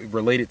how it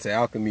related to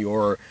alchemy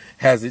or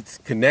has its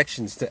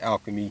connections to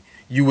alchemy,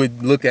 you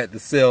would look at the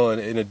cell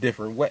in a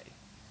different way.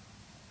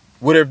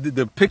 Whatever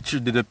the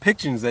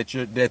depictions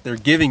that they're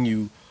giving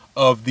you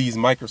of these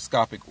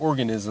microscopic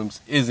organisms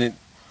isn't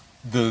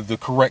the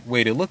correct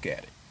way to look at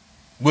it.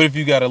 What if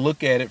you got to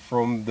look at it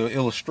from the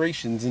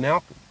illustrations in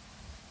alchemy?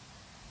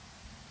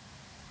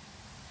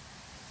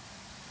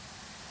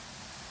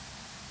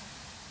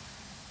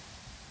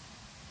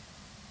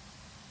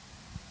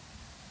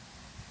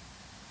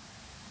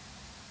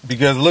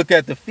 Because look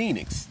at the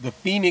phoenix. The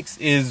phoenix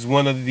is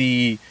one of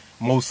the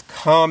most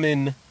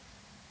common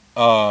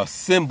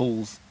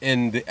symbols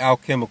in the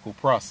alchemical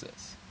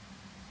process.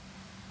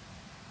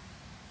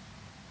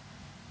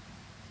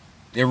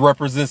 It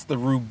represents the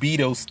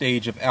rubedo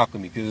stage of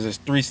alchemy, because there's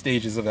 3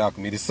 stages of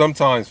alchemy. There's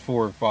sometimes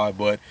 4 or 5,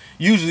 but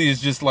usually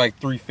it's just like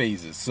 3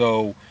 phases.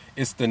 So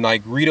it's the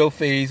nigredo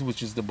phase,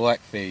 which is the black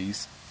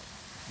phase,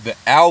 the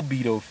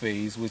albedo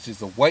phase, which is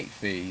the white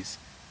phase,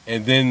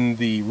 and then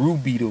the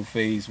rubedo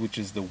phase, which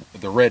is the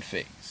red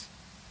phase.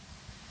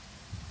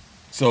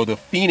 So the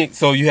phoenix,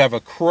 so you have a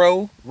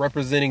crow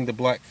representing the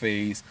black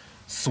phase,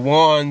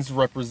 swans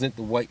represent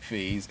the white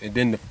phase, and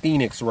then the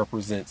phoenix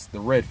represents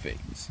the red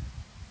phase.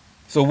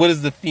 So what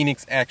does the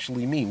phoenix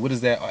actually mean? What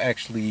does that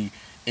actually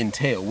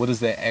entail? What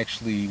does that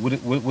actually,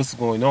 what's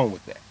going on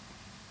with that?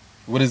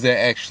 What does that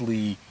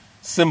actually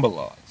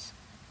symbolize?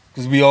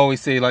 Because we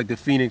always say like the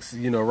phoenix,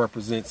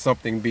 represents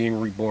something being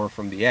reborn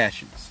from the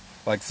ashes.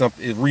 Like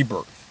something,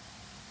 rebirth,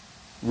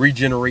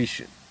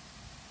 regeneration,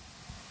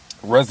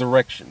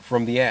 resurrection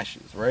from the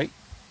ashes, right?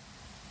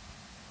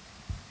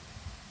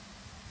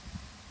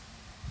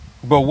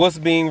 But what's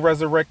being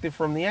resurrected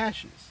from the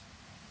ashes?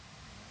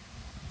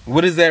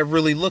 What does that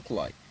really look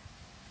like?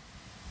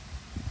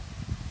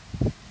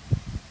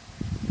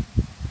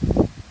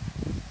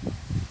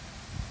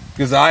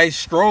 Because I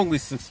strongly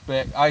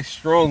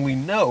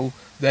know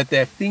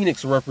that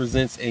phoenix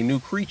represents a new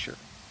creature.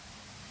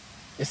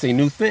 It's a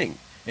new thing.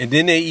 And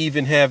then they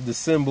even have the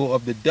symbol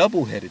of the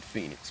double-headed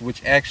phoenix,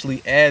 which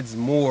actually adds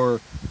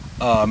more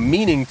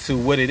meaning to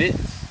what it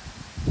is.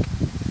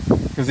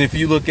 Because if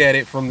you look at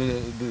it from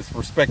the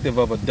perspective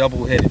of a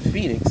double-headed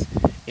phoenix,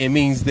 it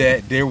means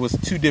that there was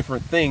 2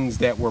 different things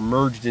that were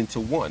merged into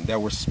one,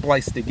 that were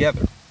spliced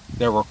together,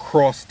 that were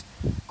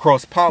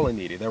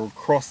cross-pollinated, that were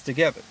crossed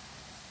together.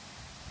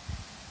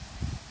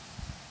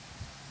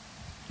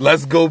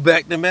 Let's go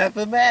back to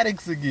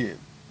mathematics again.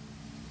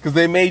 Because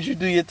they made you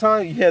do your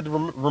time. You had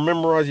to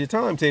memorize your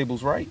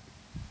timetables, right?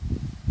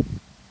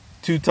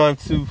 2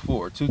 times 2,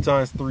 4. 2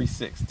 times 3,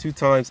 6. 2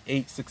 times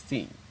 8,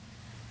 16.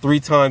 3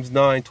 times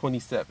 9,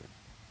 27.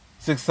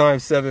 6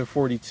 times 7,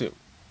 42.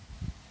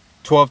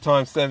 12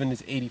 times 7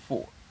 is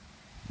 84.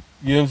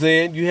 You know what I'm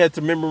saying? You had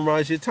to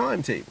memorize your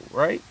timetable,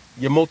 right?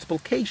 Your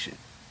multiplication.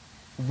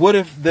 What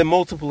if the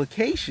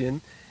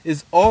multiplication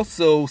is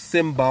also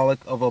symbolic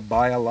of a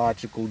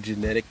biological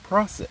genetic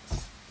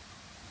process?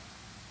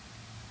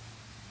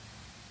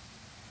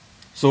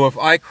 So if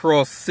I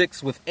cross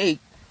 6 with 8,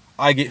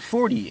 I get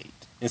 48.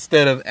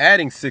 Instead of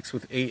adding 6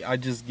 with 8, I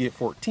just get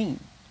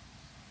 14.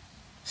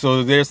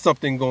 So there's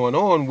something going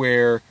on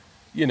where,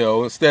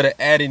 instead of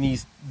adding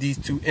these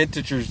 2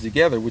 integers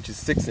together, which is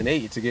 6 and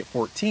 8, to get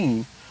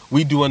 14,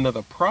 we do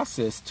another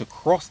process to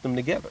cross them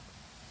together.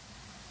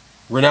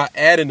 We're not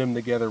adding them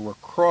together, we're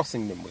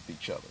crossing them with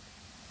each other.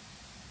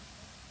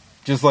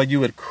 Just like you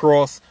would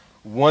cross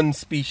one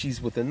species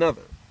with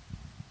another,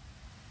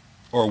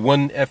 or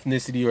one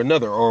ethnicity or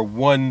another, or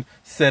one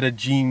set of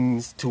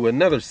genes to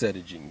another set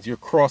of genes. You're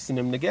crossing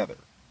them together.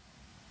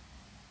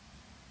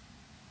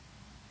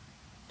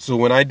 So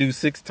when I do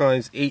 6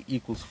 times 8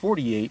 equals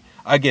 48,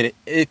 I get an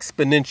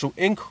exponential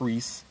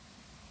increase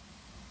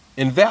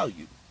in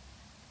value.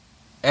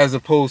 As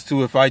opposed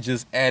to if I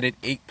just added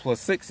 8 plus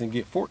 6 and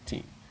get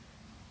 14.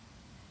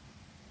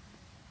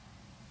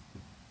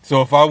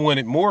 So if I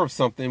wanted more of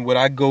something, would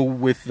I go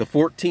with the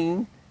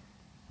 14,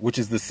 which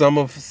is the sum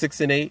of 6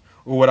 and 8,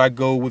 or would I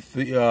go with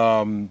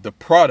the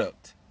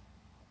product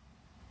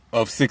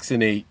of 6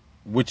 and 8,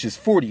 which is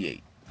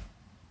 48?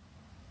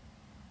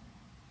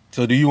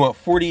 So do you want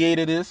 48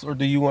 of this, or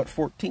do you want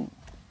 14?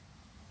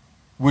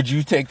 Would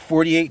you take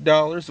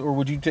 $48 or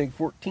would you take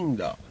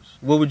 $14?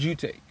 What would you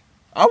take?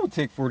 I would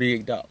take $48.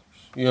 You know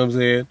what I'm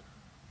saying?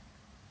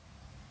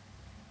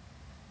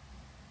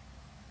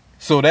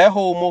 So that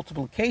whole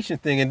multiplication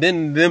thing, and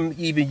then them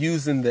even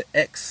using the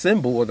X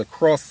symbol or the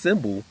cross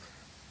symbol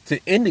to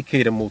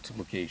indicate a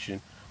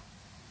multiplication,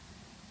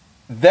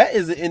 that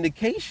is an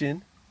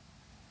indication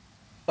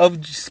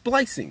of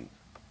splicing,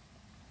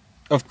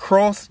 of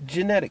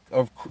genetic,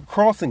 of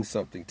crossing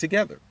something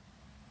together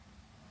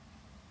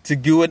to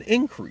do an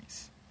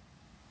increase.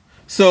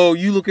 So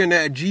you looking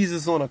at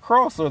Jesus on a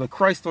cross or the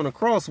Christ on a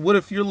cross, what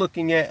if you're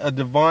looking at a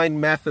divine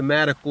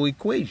mathematical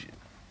equation?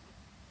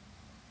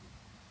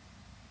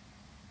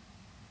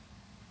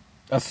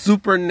 A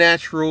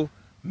supernatural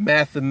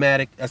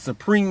a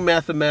supreme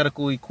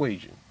mathematical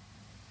equation.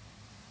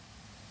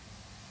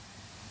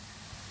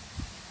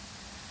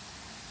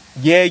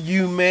 Yeah,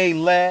 you may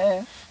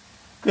laugh,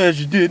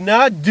 because you did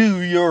not do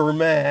your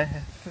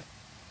math.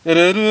 Like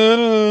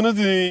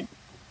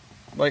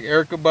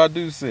Erykah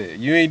Badu said,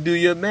 you ain't do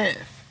your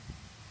math.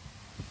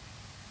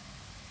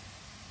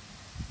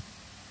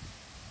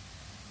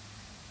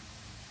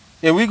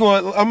 And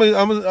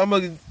I'm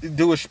gonna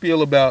do a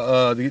spiel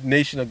about the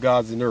nation of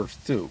gods and earths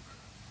too,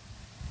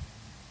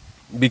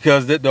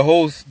 because that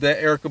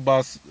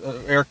Erykah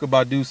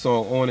Badu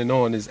song "On and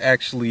On" is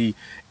actually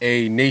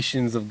a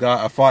Nations of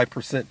God, a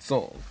 5%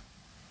 song.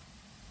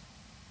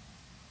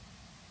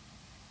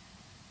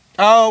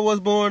 I was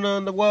born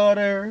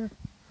underwater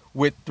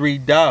with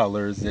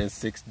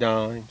 $3.06.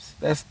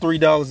 That's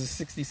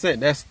 $3.60.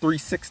 That's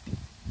 $3.60.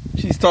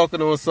 She's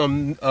talking on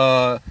some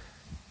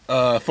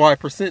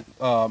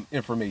 5%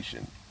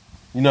 information.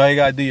 You know, you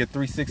gotta do your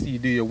 360, you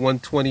do your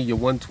 120, and your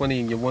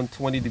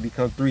 120 to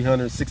become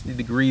 360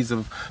 degrees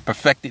of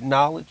perfected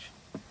knowledge.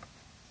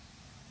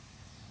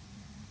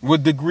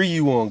 What degree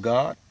you on,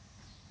 God?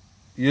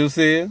 You know what I'm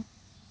saying?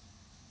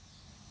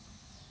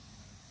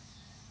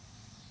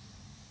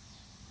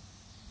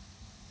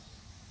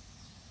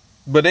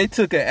 But they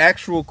took an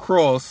actual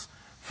cross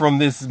from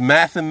this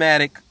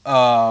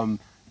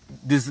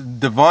this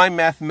divine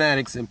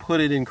mathematics, and put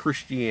it in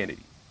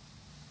Christianity.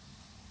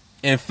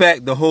 In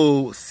fact, the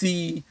whole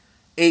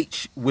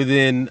CH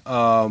within,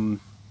 or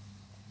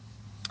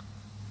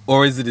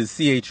is it a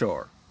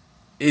CHR?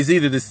 Is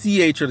either the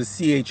CH or the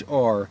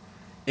CHR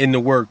in the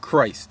word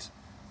Christ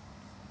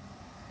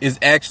is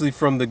actually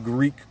from the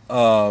Greek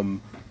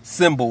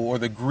symbol or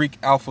the Greek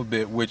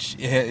alphabet, which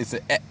is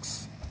an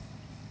X.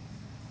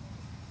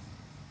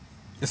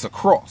 It's a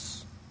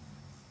cross.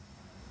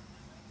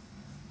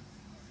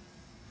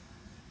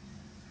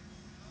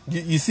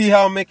 You see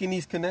how I'm making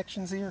these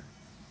connections here?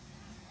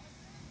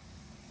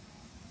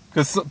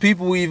 Because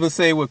people even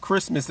say with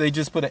Christmas, they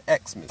just put an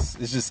Xmas.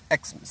 It's just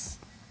Xmas.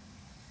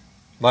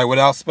 Like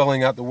without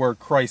spelling out the word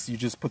Christ, you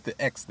just put the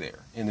X there.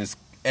 And it's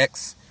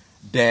X-MAS.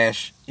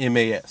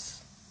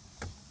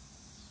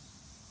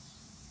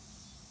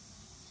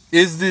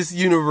 Is this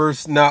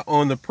universe not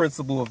on the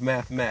principle of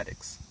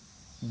mathematics?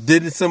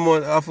 Didn't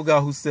someone, I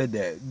forgot who said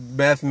that.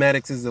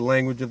 Mathematics is the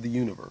language of the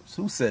universe.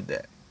 Who said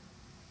that?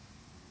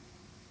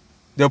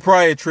 They'll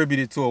probably attribute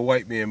it to a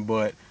white man,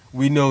 but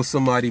we know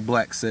somebody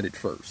black said it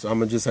first. I'm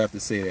going to just have to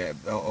say that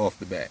off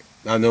the bat.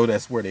 I know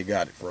that's where they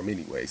got it from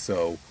anyway.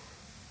 So,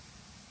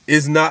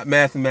 is not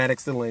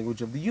mathematics the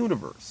language of the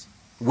universe?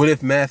 What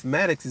if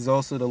mathematics is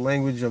also the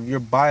language of your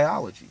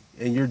biology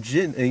and your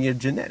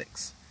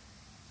genetics?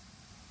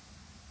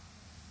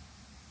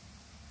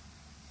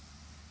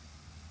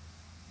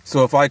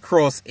 So if I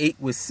cross 8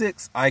 with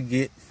 6, I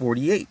get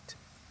 48.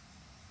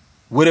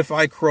 What if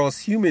I cross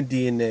human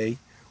DNA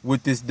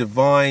with this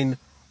divine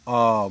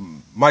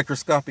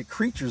microscopic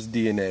creature's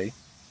DNA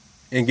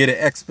and get an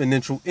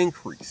exponential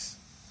increase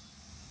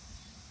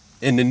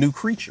in the new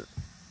creature?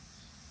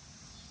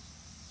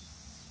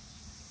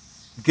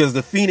 Because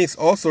the phoenix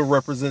also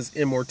represents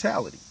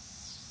immortality.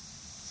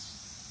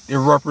 It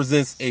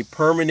represents a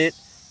permanent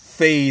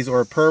phase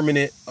or a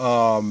permanent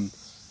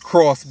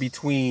cross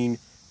between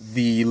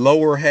the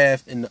lower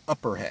half and the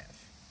upper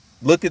half.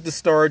 Look at the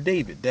Star of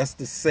David. That's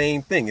the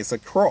same thing. It's a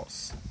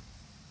cross.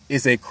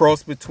 It's a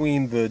cross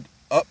between the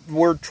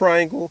upward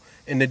triangle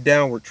and the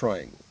downward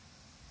triangle.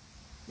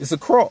 It's a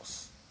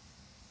cross.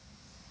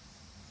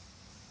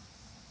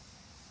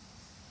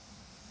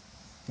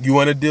 You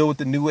want to deal with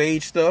the New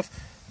Age stuff?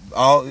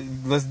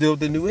 Let's deal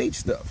with the New Age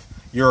stuff.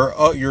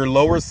 Your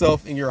lower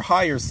self and your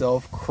higher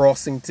self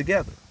crossing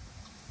together.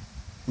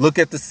 Look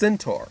at the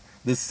centaur.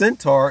 The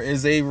centaur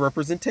is a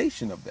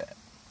representation of that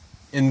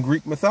in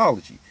Greek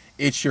mythology.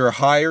 It's your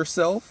higher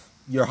self,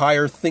 your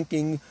higher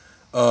thinking,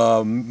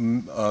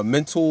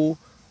 mental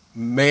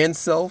man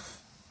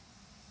self,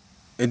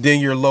 and then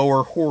your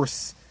lower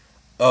horse,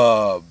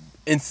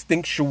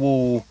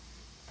 instinctual,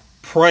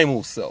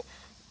 primal self.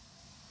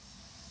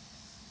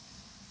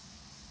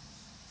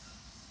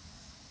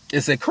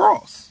 It's a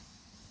cross.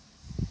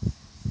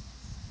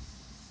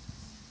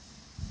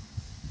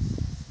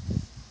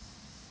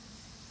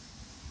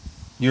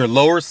 Your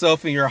lower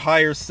self and your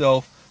higher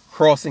self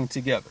crossing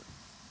together.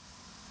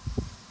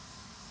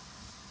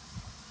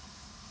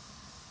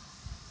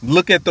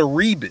 Look at the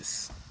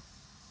rebus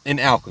in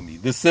alchemy,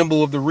 the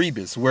symbol of the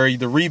rebus, where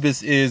the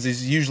rebus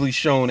is usually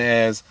shown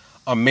as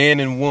a man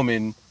and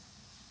woman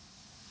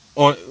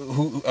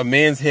a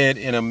man's head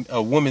and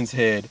a woman's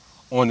head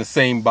on the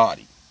same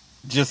body,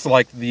 just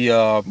like the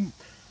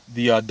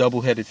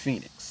double-headed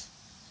phoenix.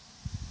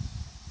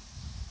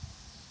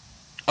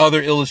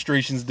 Other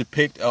illustrations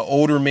depict an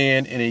older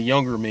man and a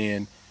younger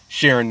man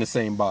sharing the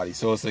same body.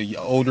 So it's an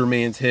older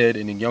man's head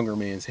and a younger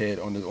man's head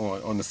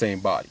on the same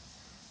body.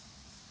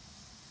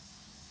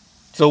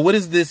 So what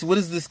is this? What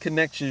is this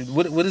connection?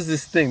 What is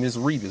this thing? This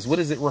rebus? What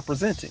is it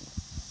representing?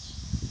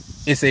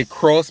 It's a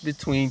cross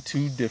between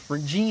two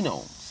different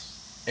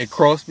genomes, a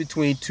cross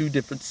between two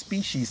different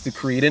species to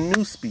create a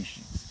new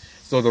species.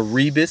 So the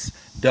rebus,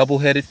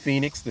 double-headed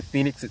phoenix, the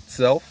phoenix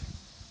itself,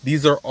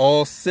 these are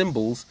all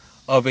symbols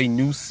of a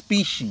new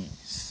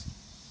species.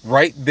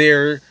 Right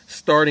there,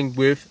 starting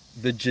with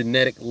the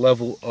genetic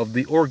level of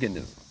the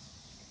organism.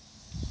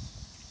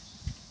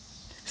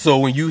 So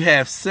when you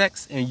have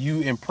sex and you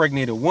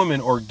impregnate a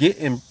woman or get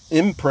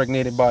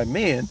impregnated by a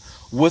man,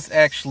 what's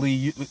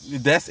actually,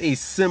 that's a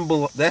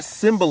symbol that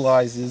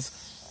symbolizes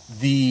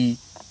the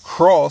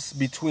cross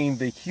between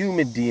the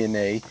human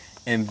DNA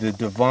and the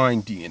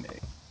divine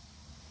DNA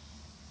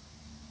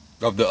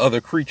of the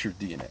other creature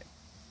DNA.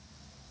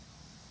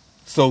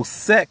 So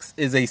sex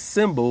is a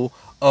symbol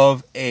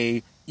of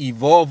a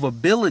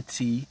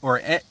evolvability or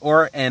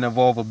an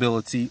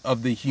evolvability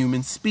of the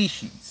human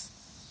species.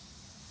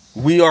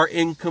 We are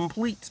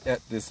incomplete at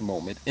this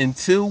moment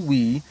until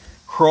we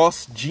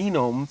cross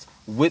genomes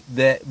with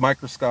that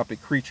microscopic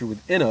creature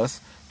within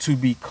us to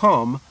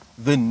become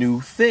the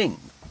new thing,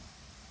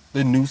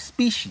 the new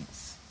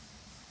species.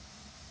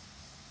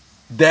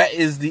 That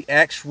is the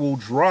actual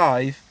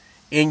drive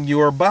in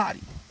your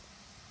body,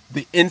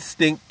 the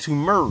instinct to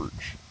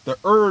merge, the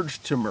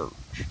urge to merge.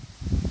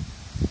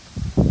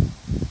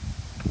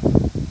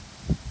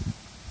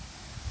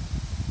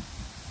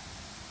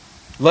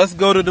 Let's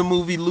go to the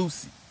movie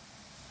Lucy,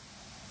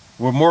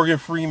 where Morgan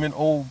Freeman,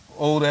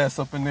 old ass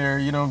up in there,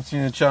 you know what I'm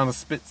saying, trying to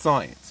spit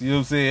science. You know what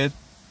I'm saying?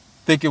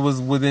 I think it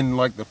was within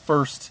like the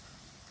first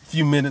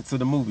few minutes of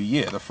the movie.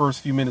 Yeah, the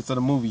first few minutes of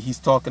the movie, he's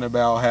talking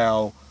about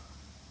how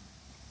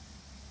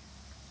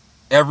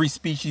every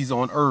species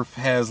on Earth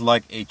has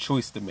like a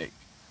choice to make.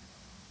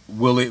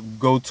 Will it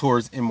go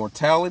towards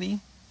immortality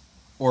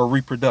or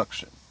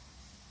reproduction?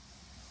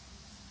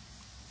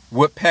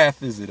 What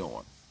path is it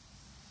on?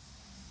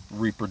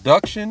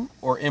 Reproduction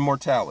or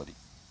immortality?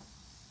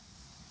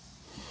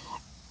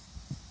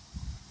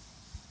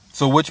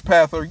 So which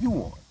path are you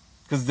on?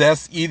 Because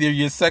that's either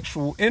your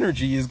sexual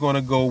energy is going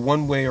to go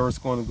one way or it's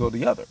going to go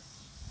the other.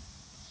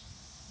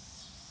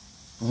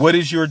 What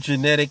is your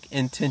genetic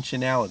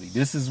intentionality?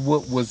 This is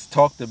what was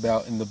talked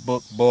about in the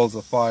book Balls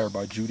of Fire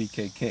by Judy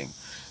K. King.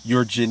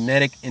 Your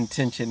genetic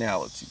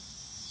intentionality.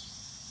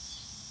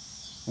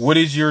 What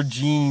is your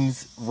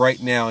genes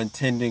right now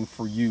intending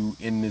for you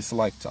in this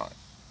lifetime?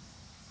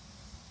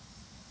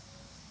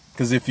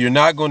 Because if you're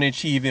not going to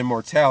achieve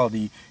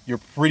immortality, you're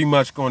pretty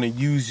much going to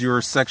use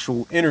your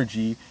sexual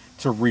energy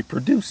to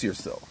reproduce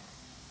yourself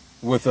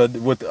with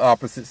the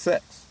opposite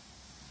sex.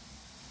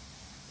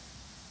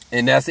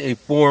 And that's a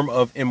form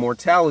of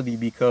immortality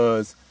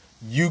because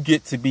you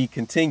get to be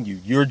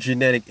continued. Your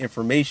genetic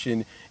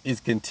information is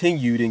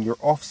continued in your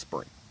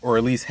offspring, or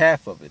at least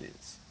half of it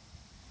is.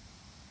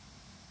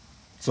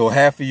 So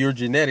half of your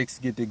genetics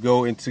get to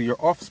go into your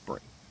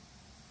offspring.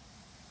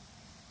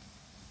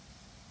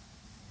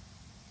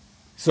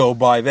 So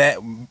by that,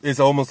 it's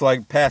almost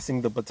like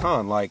passing the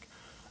baton. Like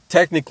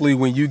technically,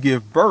 when you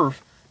give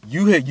birth,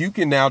 you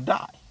can now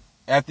die.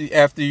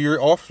 After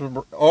your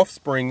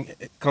offspring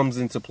comes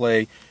into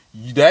play,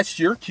 that's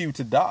your cue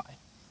to die.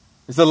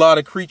 There's a lot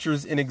of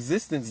creatures in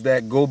existence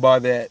that go by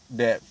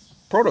that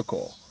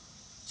protocol.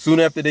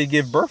 Soon after they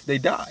give birth, they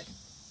die.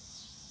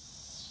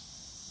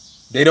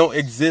 They don't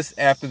exist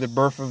after the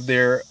birth of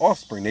their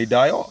offspring. They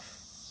die off.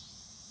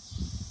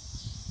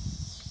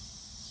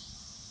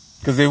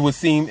 Because it would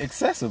seem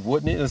excessive,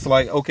 wouldn't it? It's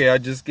like, okay, I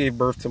just gave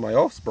birth to my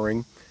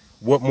offspring.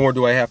 What more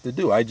do I have to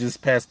do? I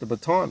just passed the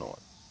baton on.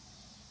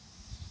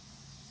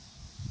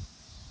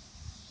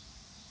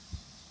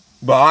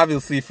 But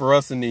obviously for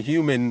us in the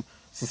human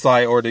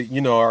society or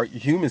our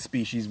human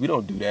species, we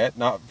don't do that.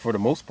 Not for the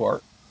most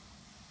part.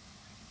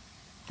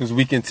 Because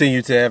we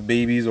continue to have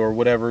babies or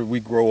whatever.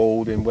 We grow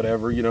old and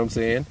whatever, you know what I'm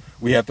saying?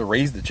 We have to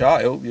raise the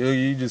child.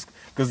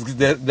 Because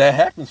that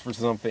happens for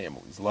some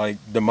families. Like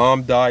the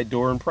mom died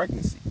during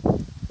pregnancy.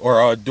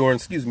 or during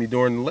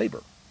the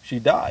labor. She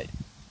died.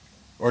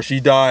 Or she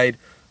died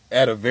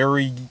at a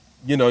very,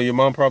 your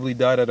mom probably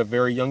died at a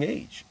very young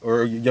age,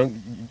 or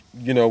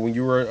when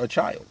you were a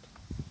child.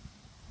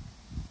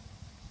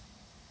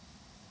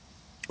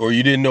 Or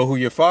you didn't know who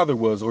your father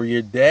was, or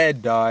your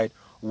dad died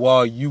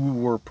while you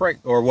were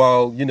pregnant, or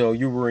while,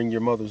 you were in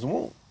your mother's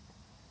womb.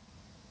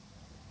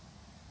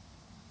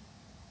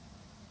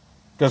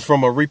 Because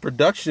from a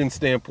reproduction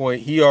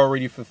standpoint, he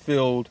already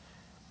fulfilled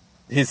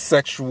his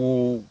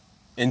sexual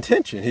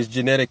intention, his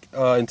genetic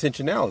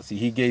intentionality.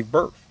 He gave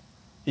birth.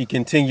 He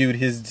continued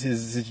his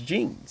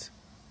genes.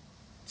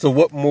 So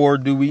what more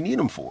do we need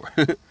him for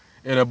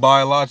in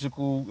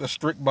a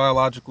strict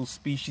biological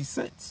species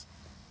sense?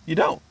 You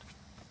don't.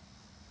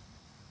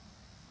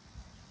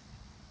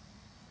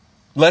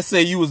 Let's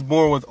say you was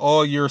born with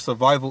all your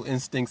survival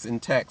instincts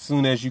intact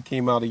soon as you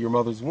came out of your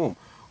mother's womb.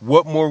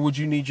 What more would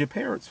you need your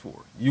parents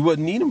for? You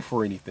wouldn't need them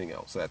for anything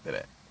else after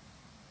that.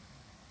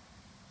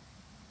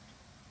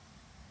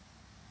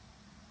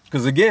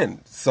 Because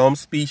again, some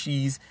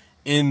species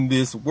in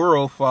this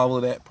world follow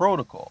that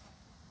protocol.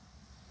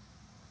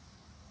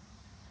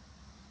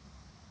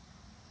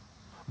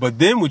 But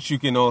then what you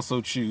can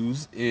also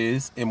choose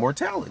is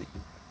immortality.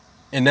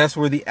 And that's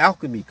where the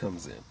alchemy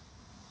comes in.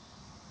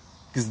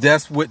 Because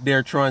that's what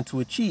they're trying to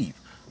achieve.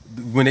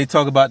 When they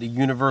talk about the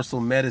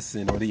universal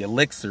medicine or the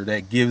elixir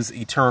that gives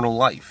eternal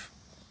life.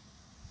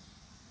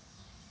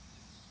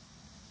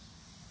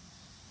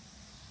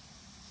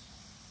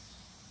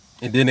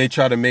 And then they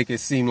try to make it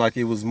seem like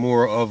it was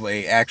more of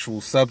an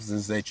actual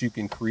substance that you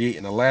can create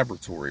in a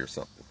laboratory or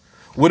something.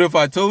 What if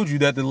I told you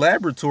that the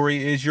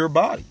laboratory is your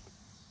body?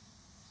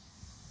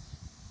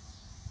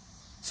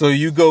 So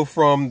you go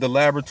from the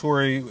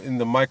laboratory in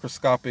the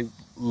microscopic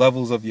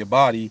levels of your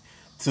body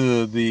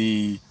to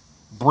the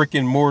brick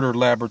and mortar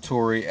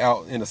laboratory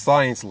out in a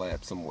science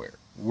lab somewhere,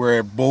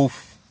 where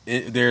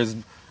there's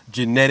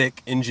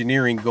genetic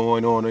engineering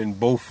going on in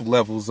both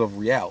levels of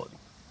reality,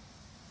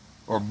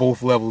 or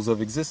both levels of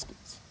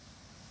existence.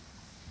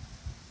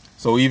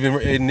 So even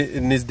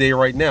in this day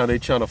right now, they're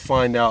trying to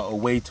find out a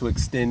way to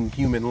extend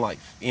human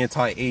life,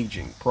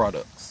 anti-aging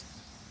products,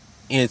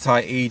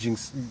 anti-aging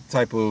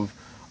type of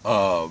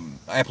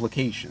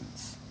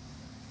applications.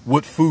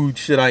 What food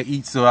should I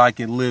eat so I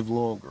can live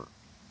longer?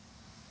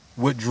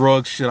 What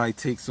drugs should I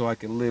take so I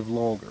can live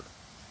longer?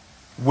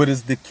 What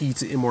is the key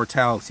to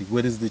immortality?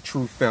 What is the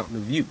true fountain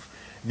of youth?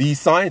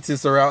 These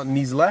scientists are out in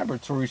these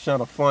laboratories trying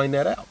to find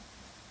that out.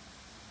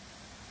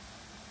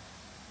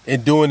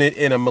 And doing it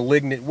in a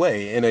malignant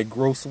way, in a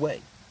gross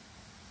way.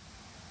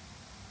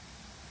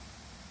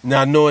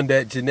 Now, knowing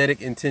that genetic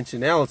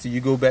intentionality, you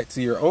go back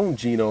to your own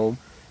genome,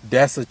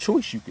 that's a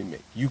choice you can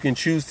make. You can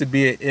choose to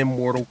be an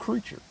immortal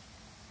creature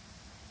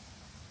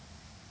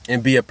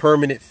and be a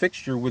permanent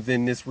fixture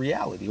within this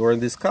reality or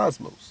in this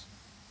cosmos.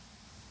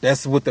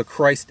 That's what the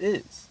Christ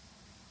is.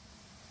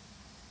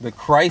 The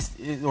Christ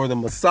or the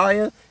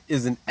Messiah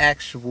is an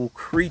actual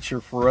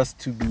creature for us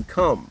to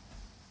become.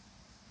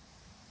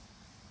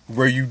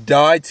 Where you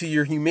die to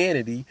your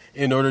humanity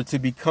in order to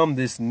become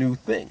this new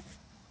thing.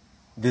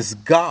 This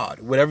God,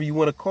 whatever you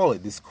want to call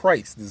it, this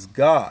Christ, this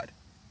God.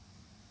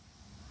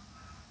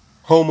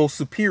 Homo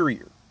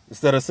superior,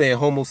 instead of saying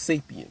Homo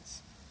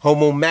sapiens.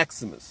 Homo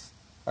maximus.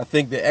 I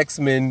think the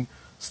X-Men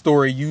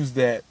story used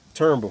that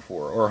term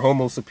before, or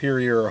Homo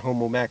superior or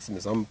Homo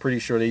maximus. I'm pretty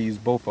sure they use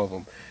both of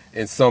them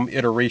in some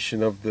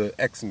iteration of the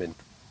X-Men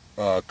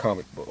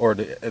comic book, or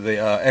the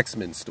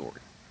X-Men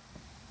story.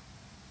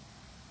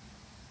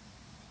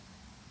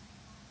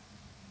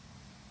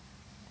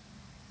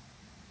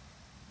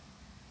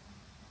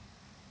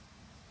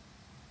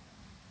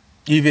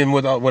 Even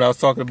with when I was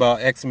talking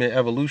about X-Men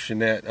Evolution,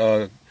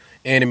 that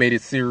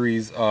animated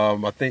series,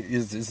 I think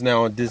is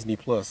now on Disney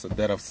Plus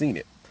that I've seen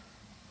it.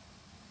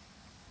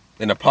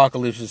 And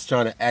Apocalypse is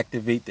trying to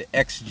activate the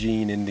X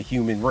gene in the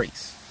human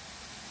race.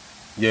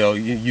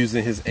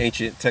 Using his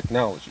ancient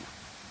technology.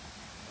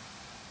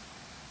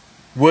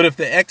 What if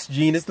the X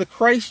gene is the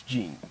Christ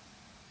gene?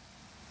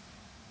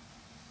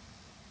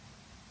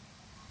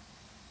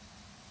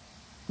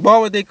 Why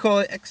would they call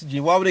it X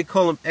gene? Why would they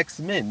call them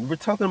X-Men? We're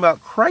talking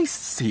about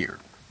Christs here.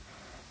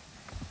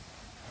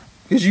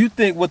 Because you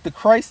think what the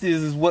Christ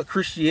is what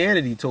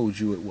Christianity told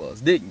you it was,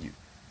 didn't you?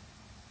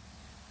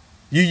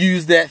 You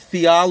use that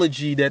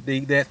theology,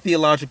 that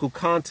theological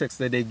context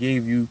that they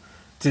gave you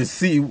to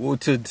see, or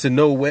to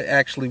know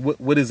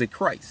what is a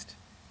Christ.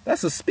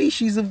 That's a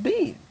species of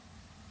being.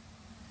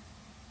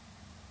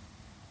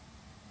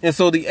 And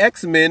so the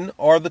X-Men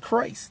are the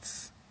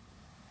Christs.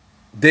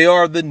 They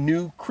are the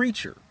new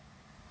creature.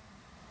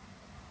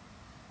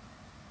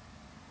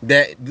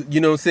 That,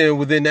 you know what I'm saying,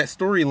 within that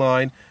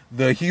storyline,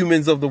 the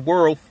humans of the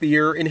world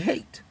fear and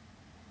hate.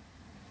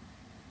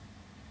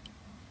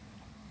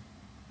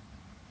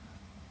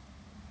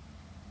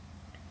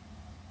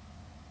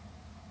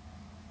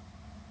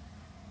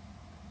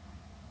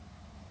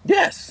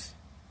 Yes.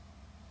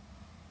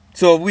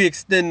 So if we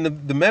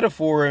extend the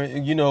metaphor,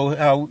 you know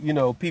how, you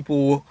know,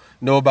 people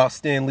know about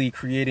Stan Lee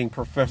creating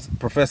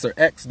Professor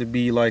X to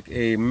be like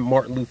a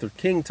Martin Luther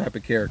King type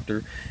of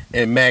character,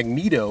 and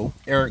Magneto,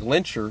 Eric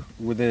Lyncher,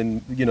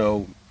 within, you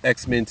know,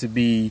 X-Men to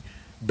be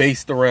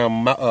based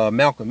around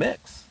Malcolm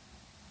X.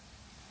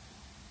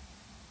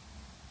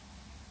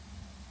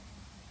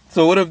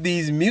 So what if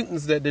these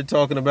mutants that they're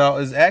talking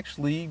about is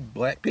actually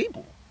black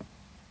people?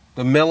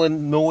 The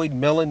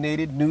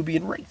melanated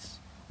Nubian race.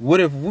 What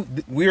if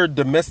we're a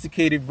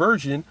domesticated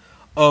version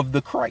of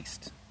the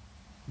Christ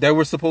that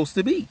we're supposed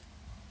to be?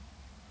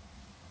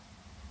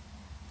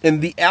 And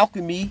the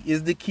alchemy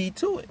is the key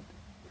to it.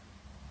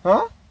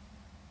 Huh?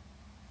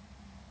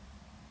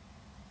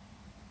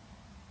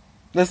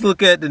 Let's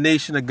look at the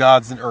nation of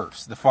gods and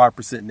earths, the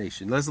 5%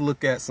 nation. Let's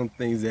look at some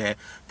things that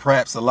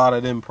perhaps a lot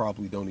of them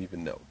probably don't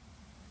even know.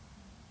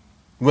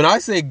 When I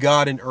say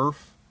God and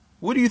earth,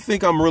 what do you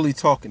think I'm really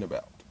talking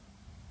about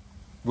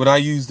when I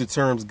use the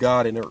terms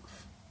God and earth?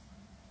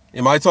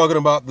 Am I talking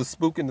about the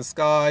spook in the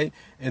sky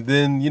and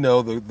then, you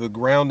know, the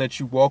ground that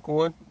you walk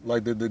on,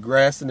 like the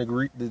grass and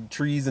the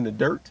trees and the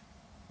dirt?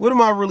 What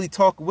am I really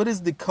talking? What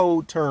is the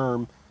code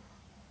term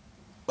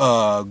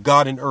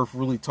God and earth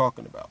really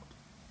talking about?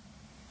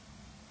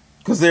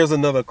 Because there's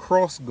another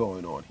cross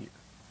going on here.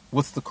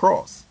 What's the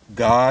cross?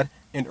 God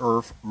and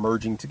earth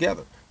merging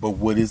together. But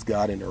what is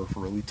God and earth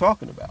really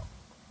talking about?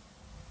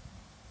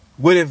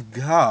 What if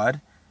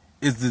God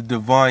is the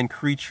divine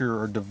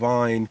creature or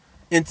divine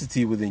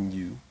entity within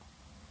you,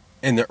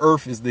 and the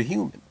earth is the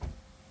human?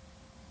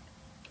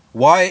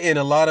 Why in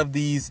a lot of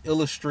these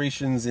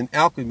illustrations in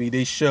alchemy,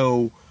 they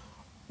show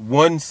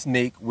one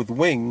snake with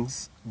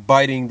wings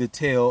biting the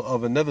tail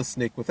of another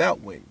snake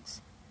without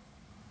wings?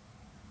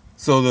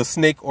 So the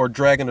snake or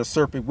dragon or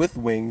serpent with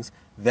wings,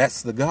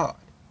 that's the God.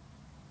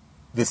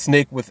 The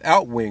snake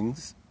without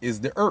wings is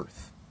the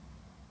earth.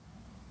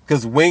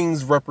 Because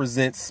wings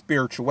represent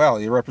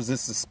spirituality. It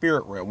represents the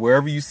spirit realm.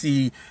 Wherever you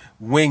see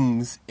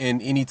wings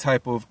in any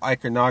type of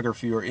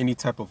iconography or any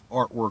type of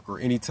artwork or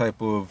any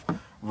type of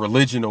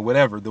religion or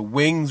whatever, the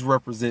wings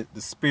represent the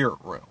spirit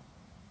realm.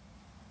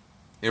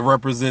 It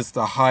represents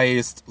the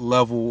highest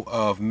level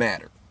of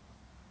matter.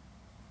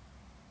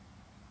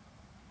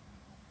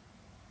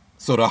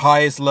 So the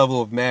highest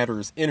level of matter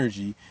is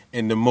energy,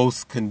 and the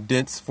most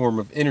condensed form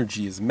of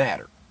energy is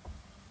matter.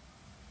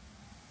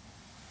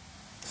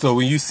 So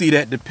when you see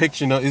that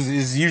depiction,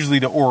 is usually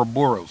the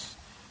Ouroboros,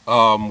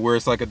 where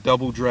it's like a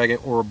double dragon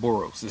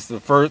Ouroboros. It's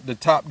the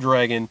top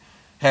dragon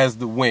has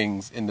the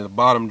wings, and the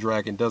bottom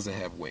dragon doesn't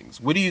have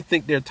wings. What do you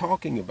think they're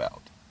talking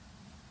about?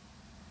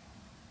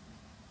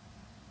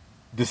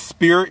 The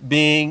spirit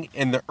being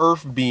and the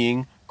earth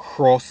being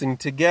crossing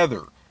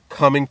together,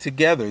 coming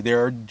together.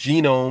 There are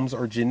genomes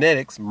or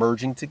genetics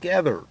merging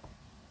together.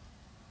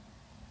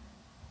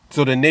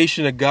 So the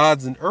nation of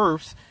gods and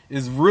earths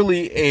is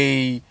really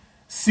a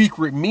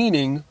secret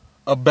meaning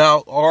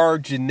about our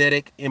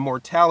genetic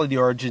immortality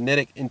or our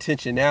genetic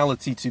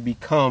intentionality to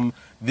become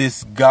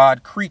this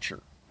God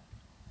creature.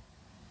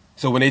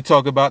 So when they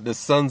talk about the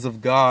sons of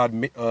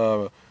God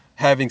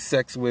having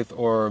sex with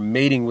or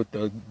mating with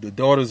the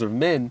daughters of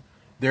men,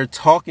 they're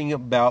talking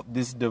about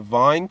this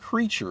divine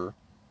creature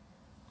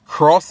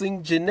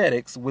crossing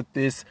genetics with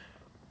this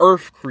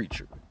earth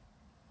creature.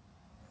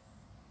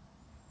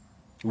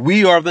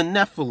 We are the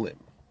Nephilim,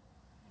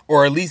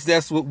 or at least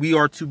that's what we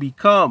are to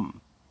become.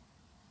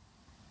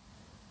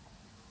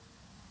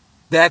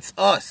 That's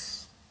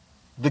us,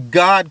 the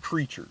God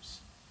creatures.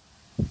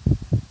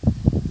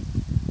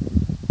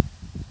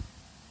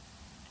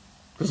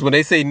 Because when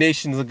they say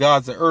nations of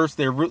gods of earth,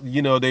 they're,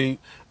 you know,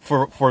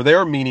 for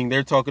their meaning,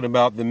 they're talking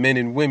about the men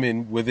and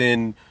women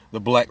within the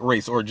black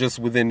race or just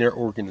within their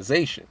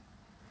organization.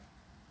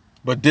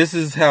 But this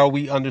is how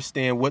we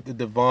understand what the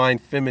divine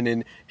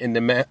feminine and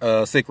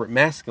the sacred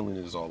masculine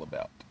is all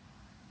about.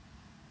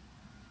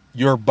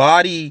 Your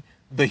body,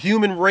 the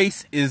human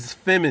race is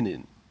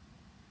feminine.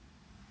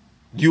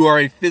 You are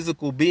a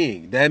physical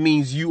being. That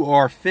means you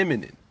are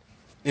feminine.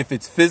 If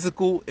it's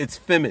physical, it's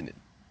feminine.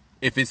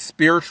 If it's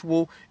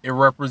spiritual, it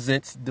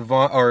represents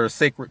divine or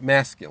sacred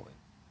masculine.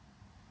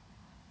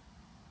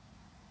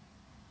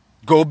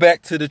 Go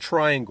back to the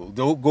triangle.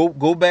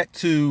 Go back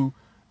to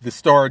the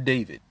Star of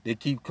David. They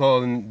keep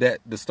calling that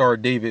the Star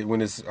of David when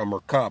it's a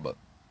Merkaba.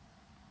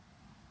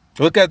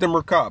 Look at the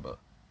Merkaba.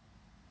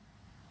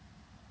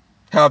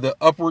 How the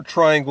upward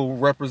triangle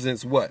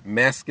represents what?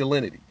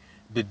 Masculinity.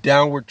 The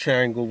downward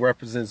triangle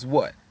represents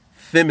what?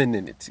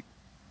 Femininity.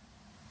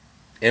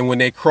 And when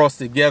they cross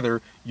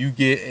together, you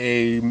get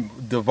a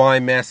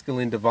divine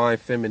masculine, divine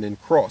feminine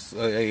cross,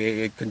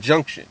 a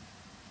conjunction,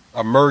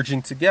 a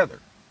merging together.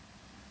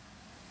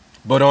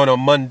 But on a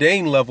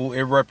mundane level,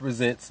 it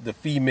represents the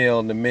female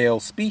and the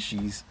male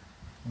species.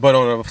 But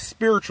on a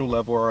spiritual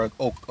level or an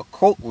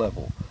occult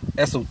level,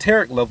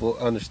 esoteric level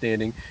of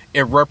understanding,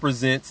 it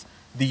represents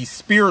these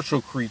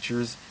spiritual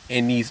creatures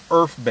and these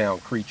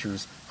earthbound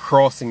creatures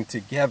crossing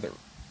together,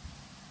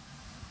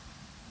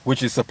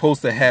 which is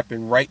supposed to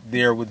happen right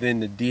there within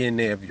the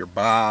DNA of your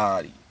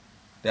body.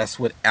 That's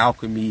what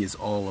alchemy is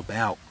all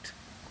about.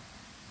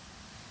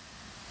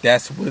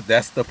 That's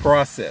the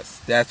process.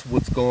 That's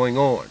what's going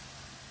on.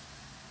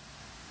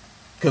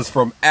 Because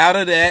from out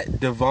of that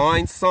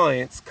divine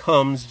science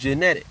comes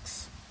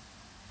genetics.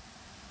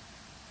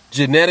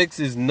 Genetics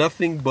is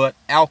nothing but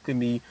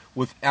alchemy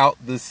without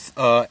this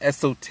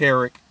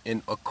esoteric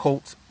and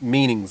occult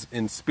meanings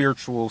and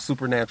spiritual,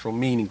 supernatural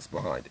meanings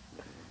behind it.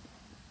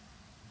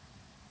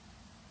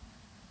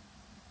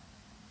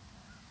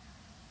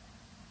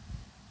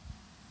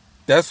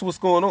 That's what's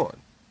going on.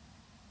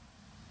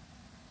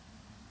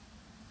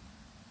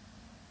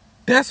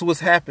 That's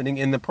what's happening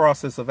in the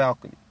process of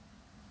alchemy.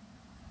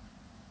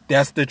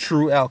 That's the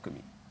true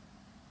alchemy.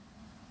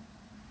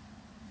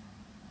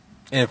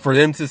 And for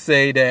them to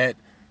say that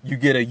you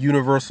get a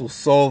universal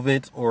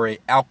solvent or a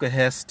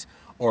alkahest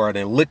or an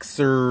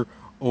elixir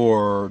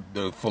or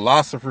the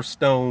philosopher's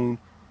stone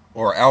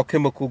or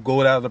alchemical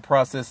gold out of the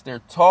process,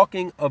 they're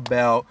talking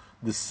about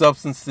the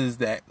substances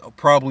that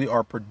probably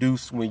are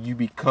produced when you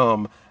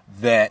become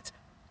that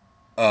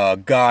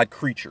God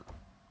creature,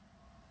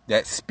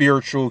 that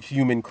spiritual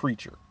human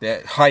creature,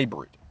 that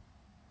hybrid.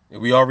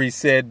 And we already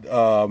said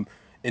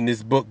in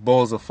this book,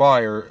 Balls of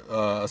Fire,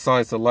 A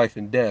Science of Life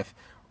and Death,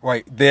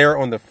 right there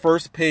on the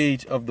first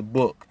page of the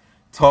book,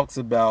 talks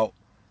about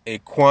a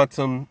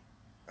quantum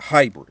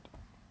hybrid.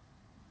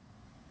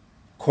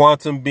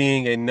 Quantum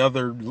being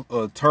another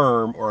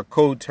term or a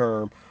code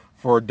term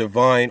for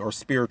divine or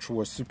spiritual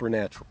or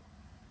supernatural.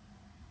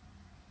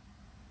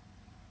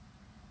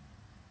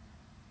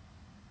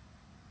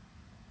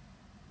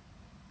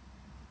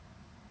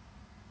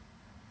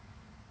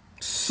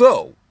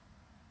 So,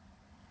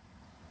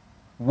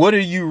 what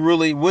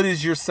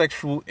is your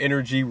sexual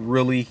energy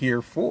really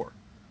here for?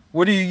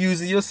 What are you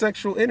using your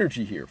sexual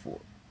energy here for?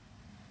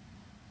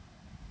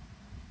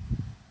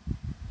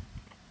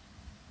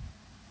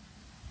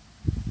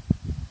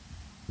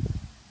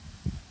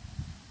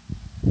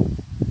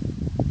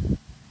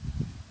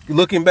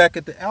 Looking back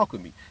at the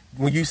alchemy,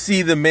 when you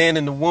see the man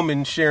and the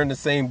woman sharing the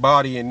same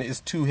body and it's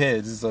two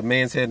heads, it's a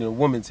man's head and a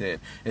woman's head.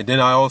 And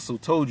then I also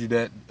told you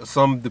that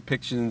some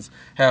depictions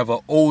have an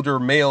older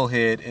male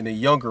head and a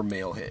younger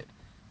male head.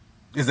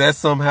 Is that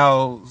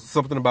somehow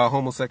something about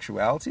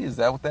homosexuality? Is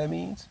that what that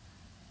means?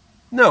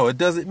 No, it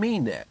doesn't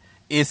mean that.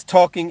 It's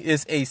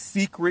a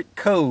secret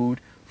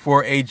code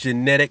for a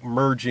genetic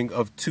merging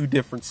of two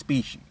different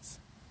species.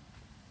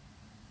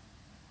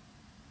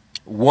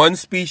 One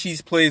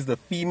species plays the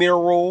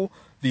female role,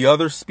 the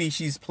other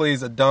species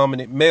plays a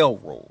dominant male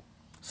role.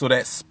 So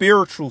that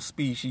spiritual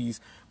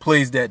species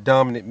plays that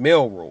dominant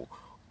male role.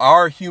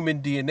 Our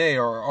human DNA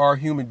or our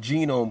human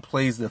genome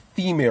plays the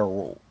female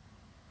role.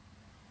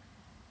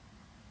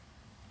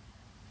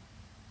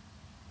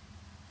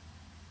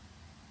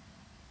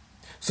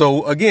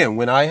 So again,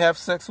 when I have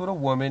sex with a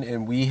woman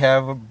and we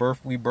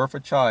birth a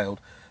child,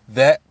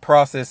 that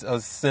process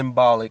is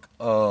symbolic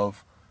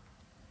of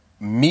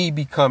me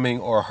becoming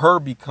or her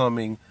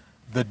becoming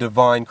the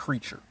divine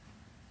creature.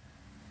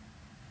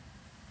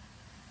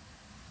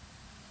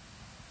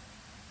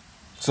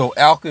 So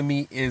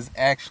alchemy is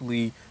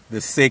actually the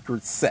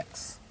sacred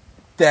sex.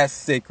 That's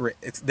sacred.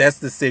 That's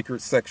the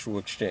sacred sexual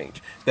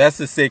exchange. That's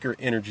the sacred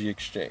energy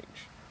exchange.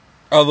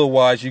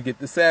 Otherwise, you get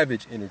the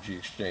savage energy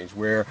exchange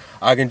where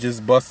I can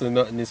just bust a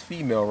nut in this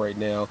female right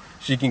now.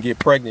 She can get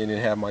pregnant and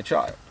have my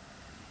child.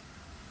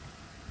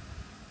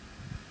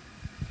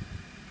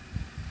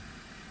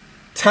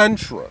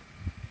 Tantra.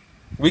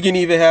 We can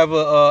even have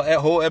a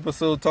whole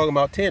episode talking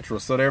about Tantra.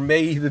 So there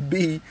may even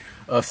be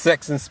a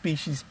Sex and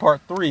Species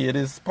Part 3 of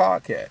this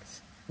podcast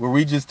where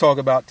we just talk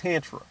about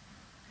Tantra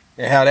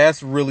and how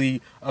that's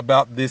really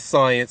about this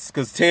science,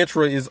 because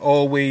Tantra is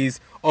almost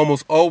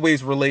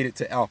always related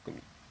to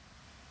alchemy.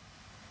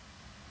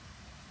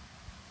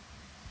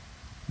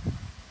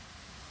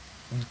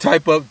 You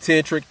type up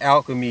tantric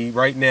alchemy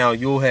right now,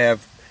 you'll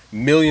have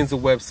millions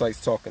of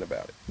websites talking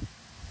about it.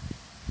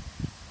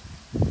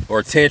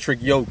 Or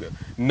tantric yoga.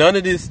 None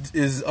of this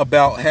is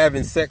about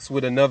having sex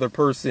with another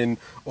person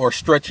or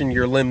stretching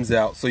your limbs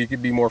out so you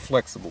can be more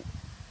flexible.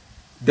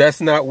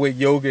 That's not what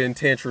yoga and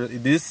tantra.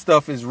 This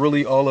stuff is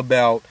really all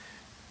about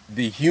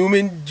the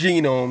human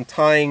genome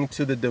tying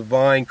to the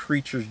divine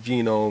creature's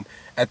genome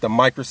at the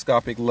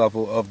microscopic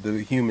level of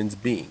the human's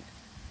being.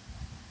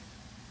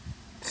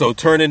 So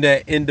turning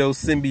that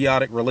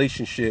endosymbiotic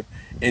relationship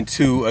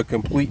into a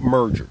complete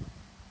merger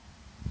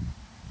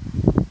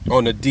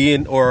on a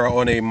DNA or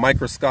on a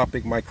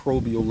microscopic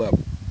microbial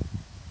level.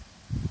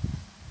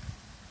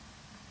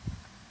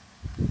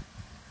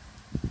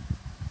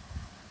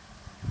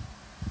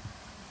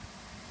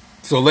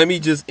 So let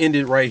me just end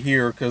it right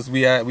here because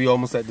we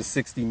almost at the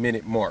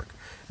 60-minute mark.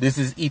 This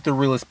is Ether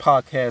Realist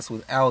Podcast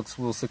with Alex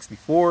Will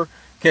 64.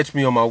 Catch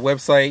me on my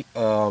website,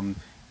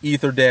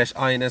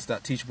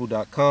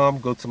 ether-ins.teachable.com.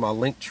 Go to my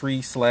link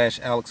tree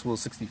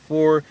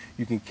 /AlexWill64.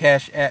 You can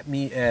cash at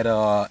me at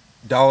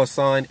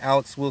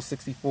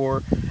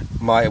 $AlexWill64.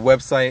 my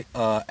website,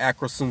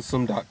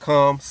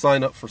 acrosunsum.com.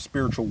 Sign up for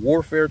spiritual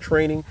warfare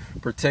training.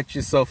 Protect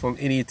yourself from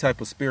any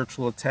type of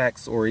spiritual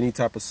attacks or any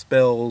type of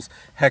spells,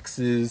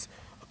 hexes,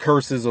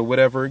 curses, or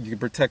whatever. You can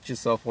protect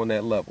yourself on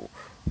that level.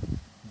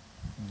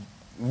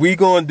 We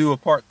gonna do a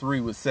part 3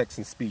 with sex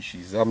and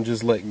species. I'm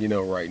just letting you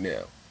know right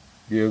now.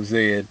 You know what I'm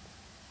saying?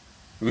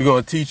 We're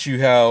gonna teach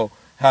you how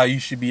you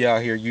should be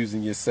out here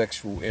using your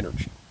sexual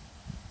energy.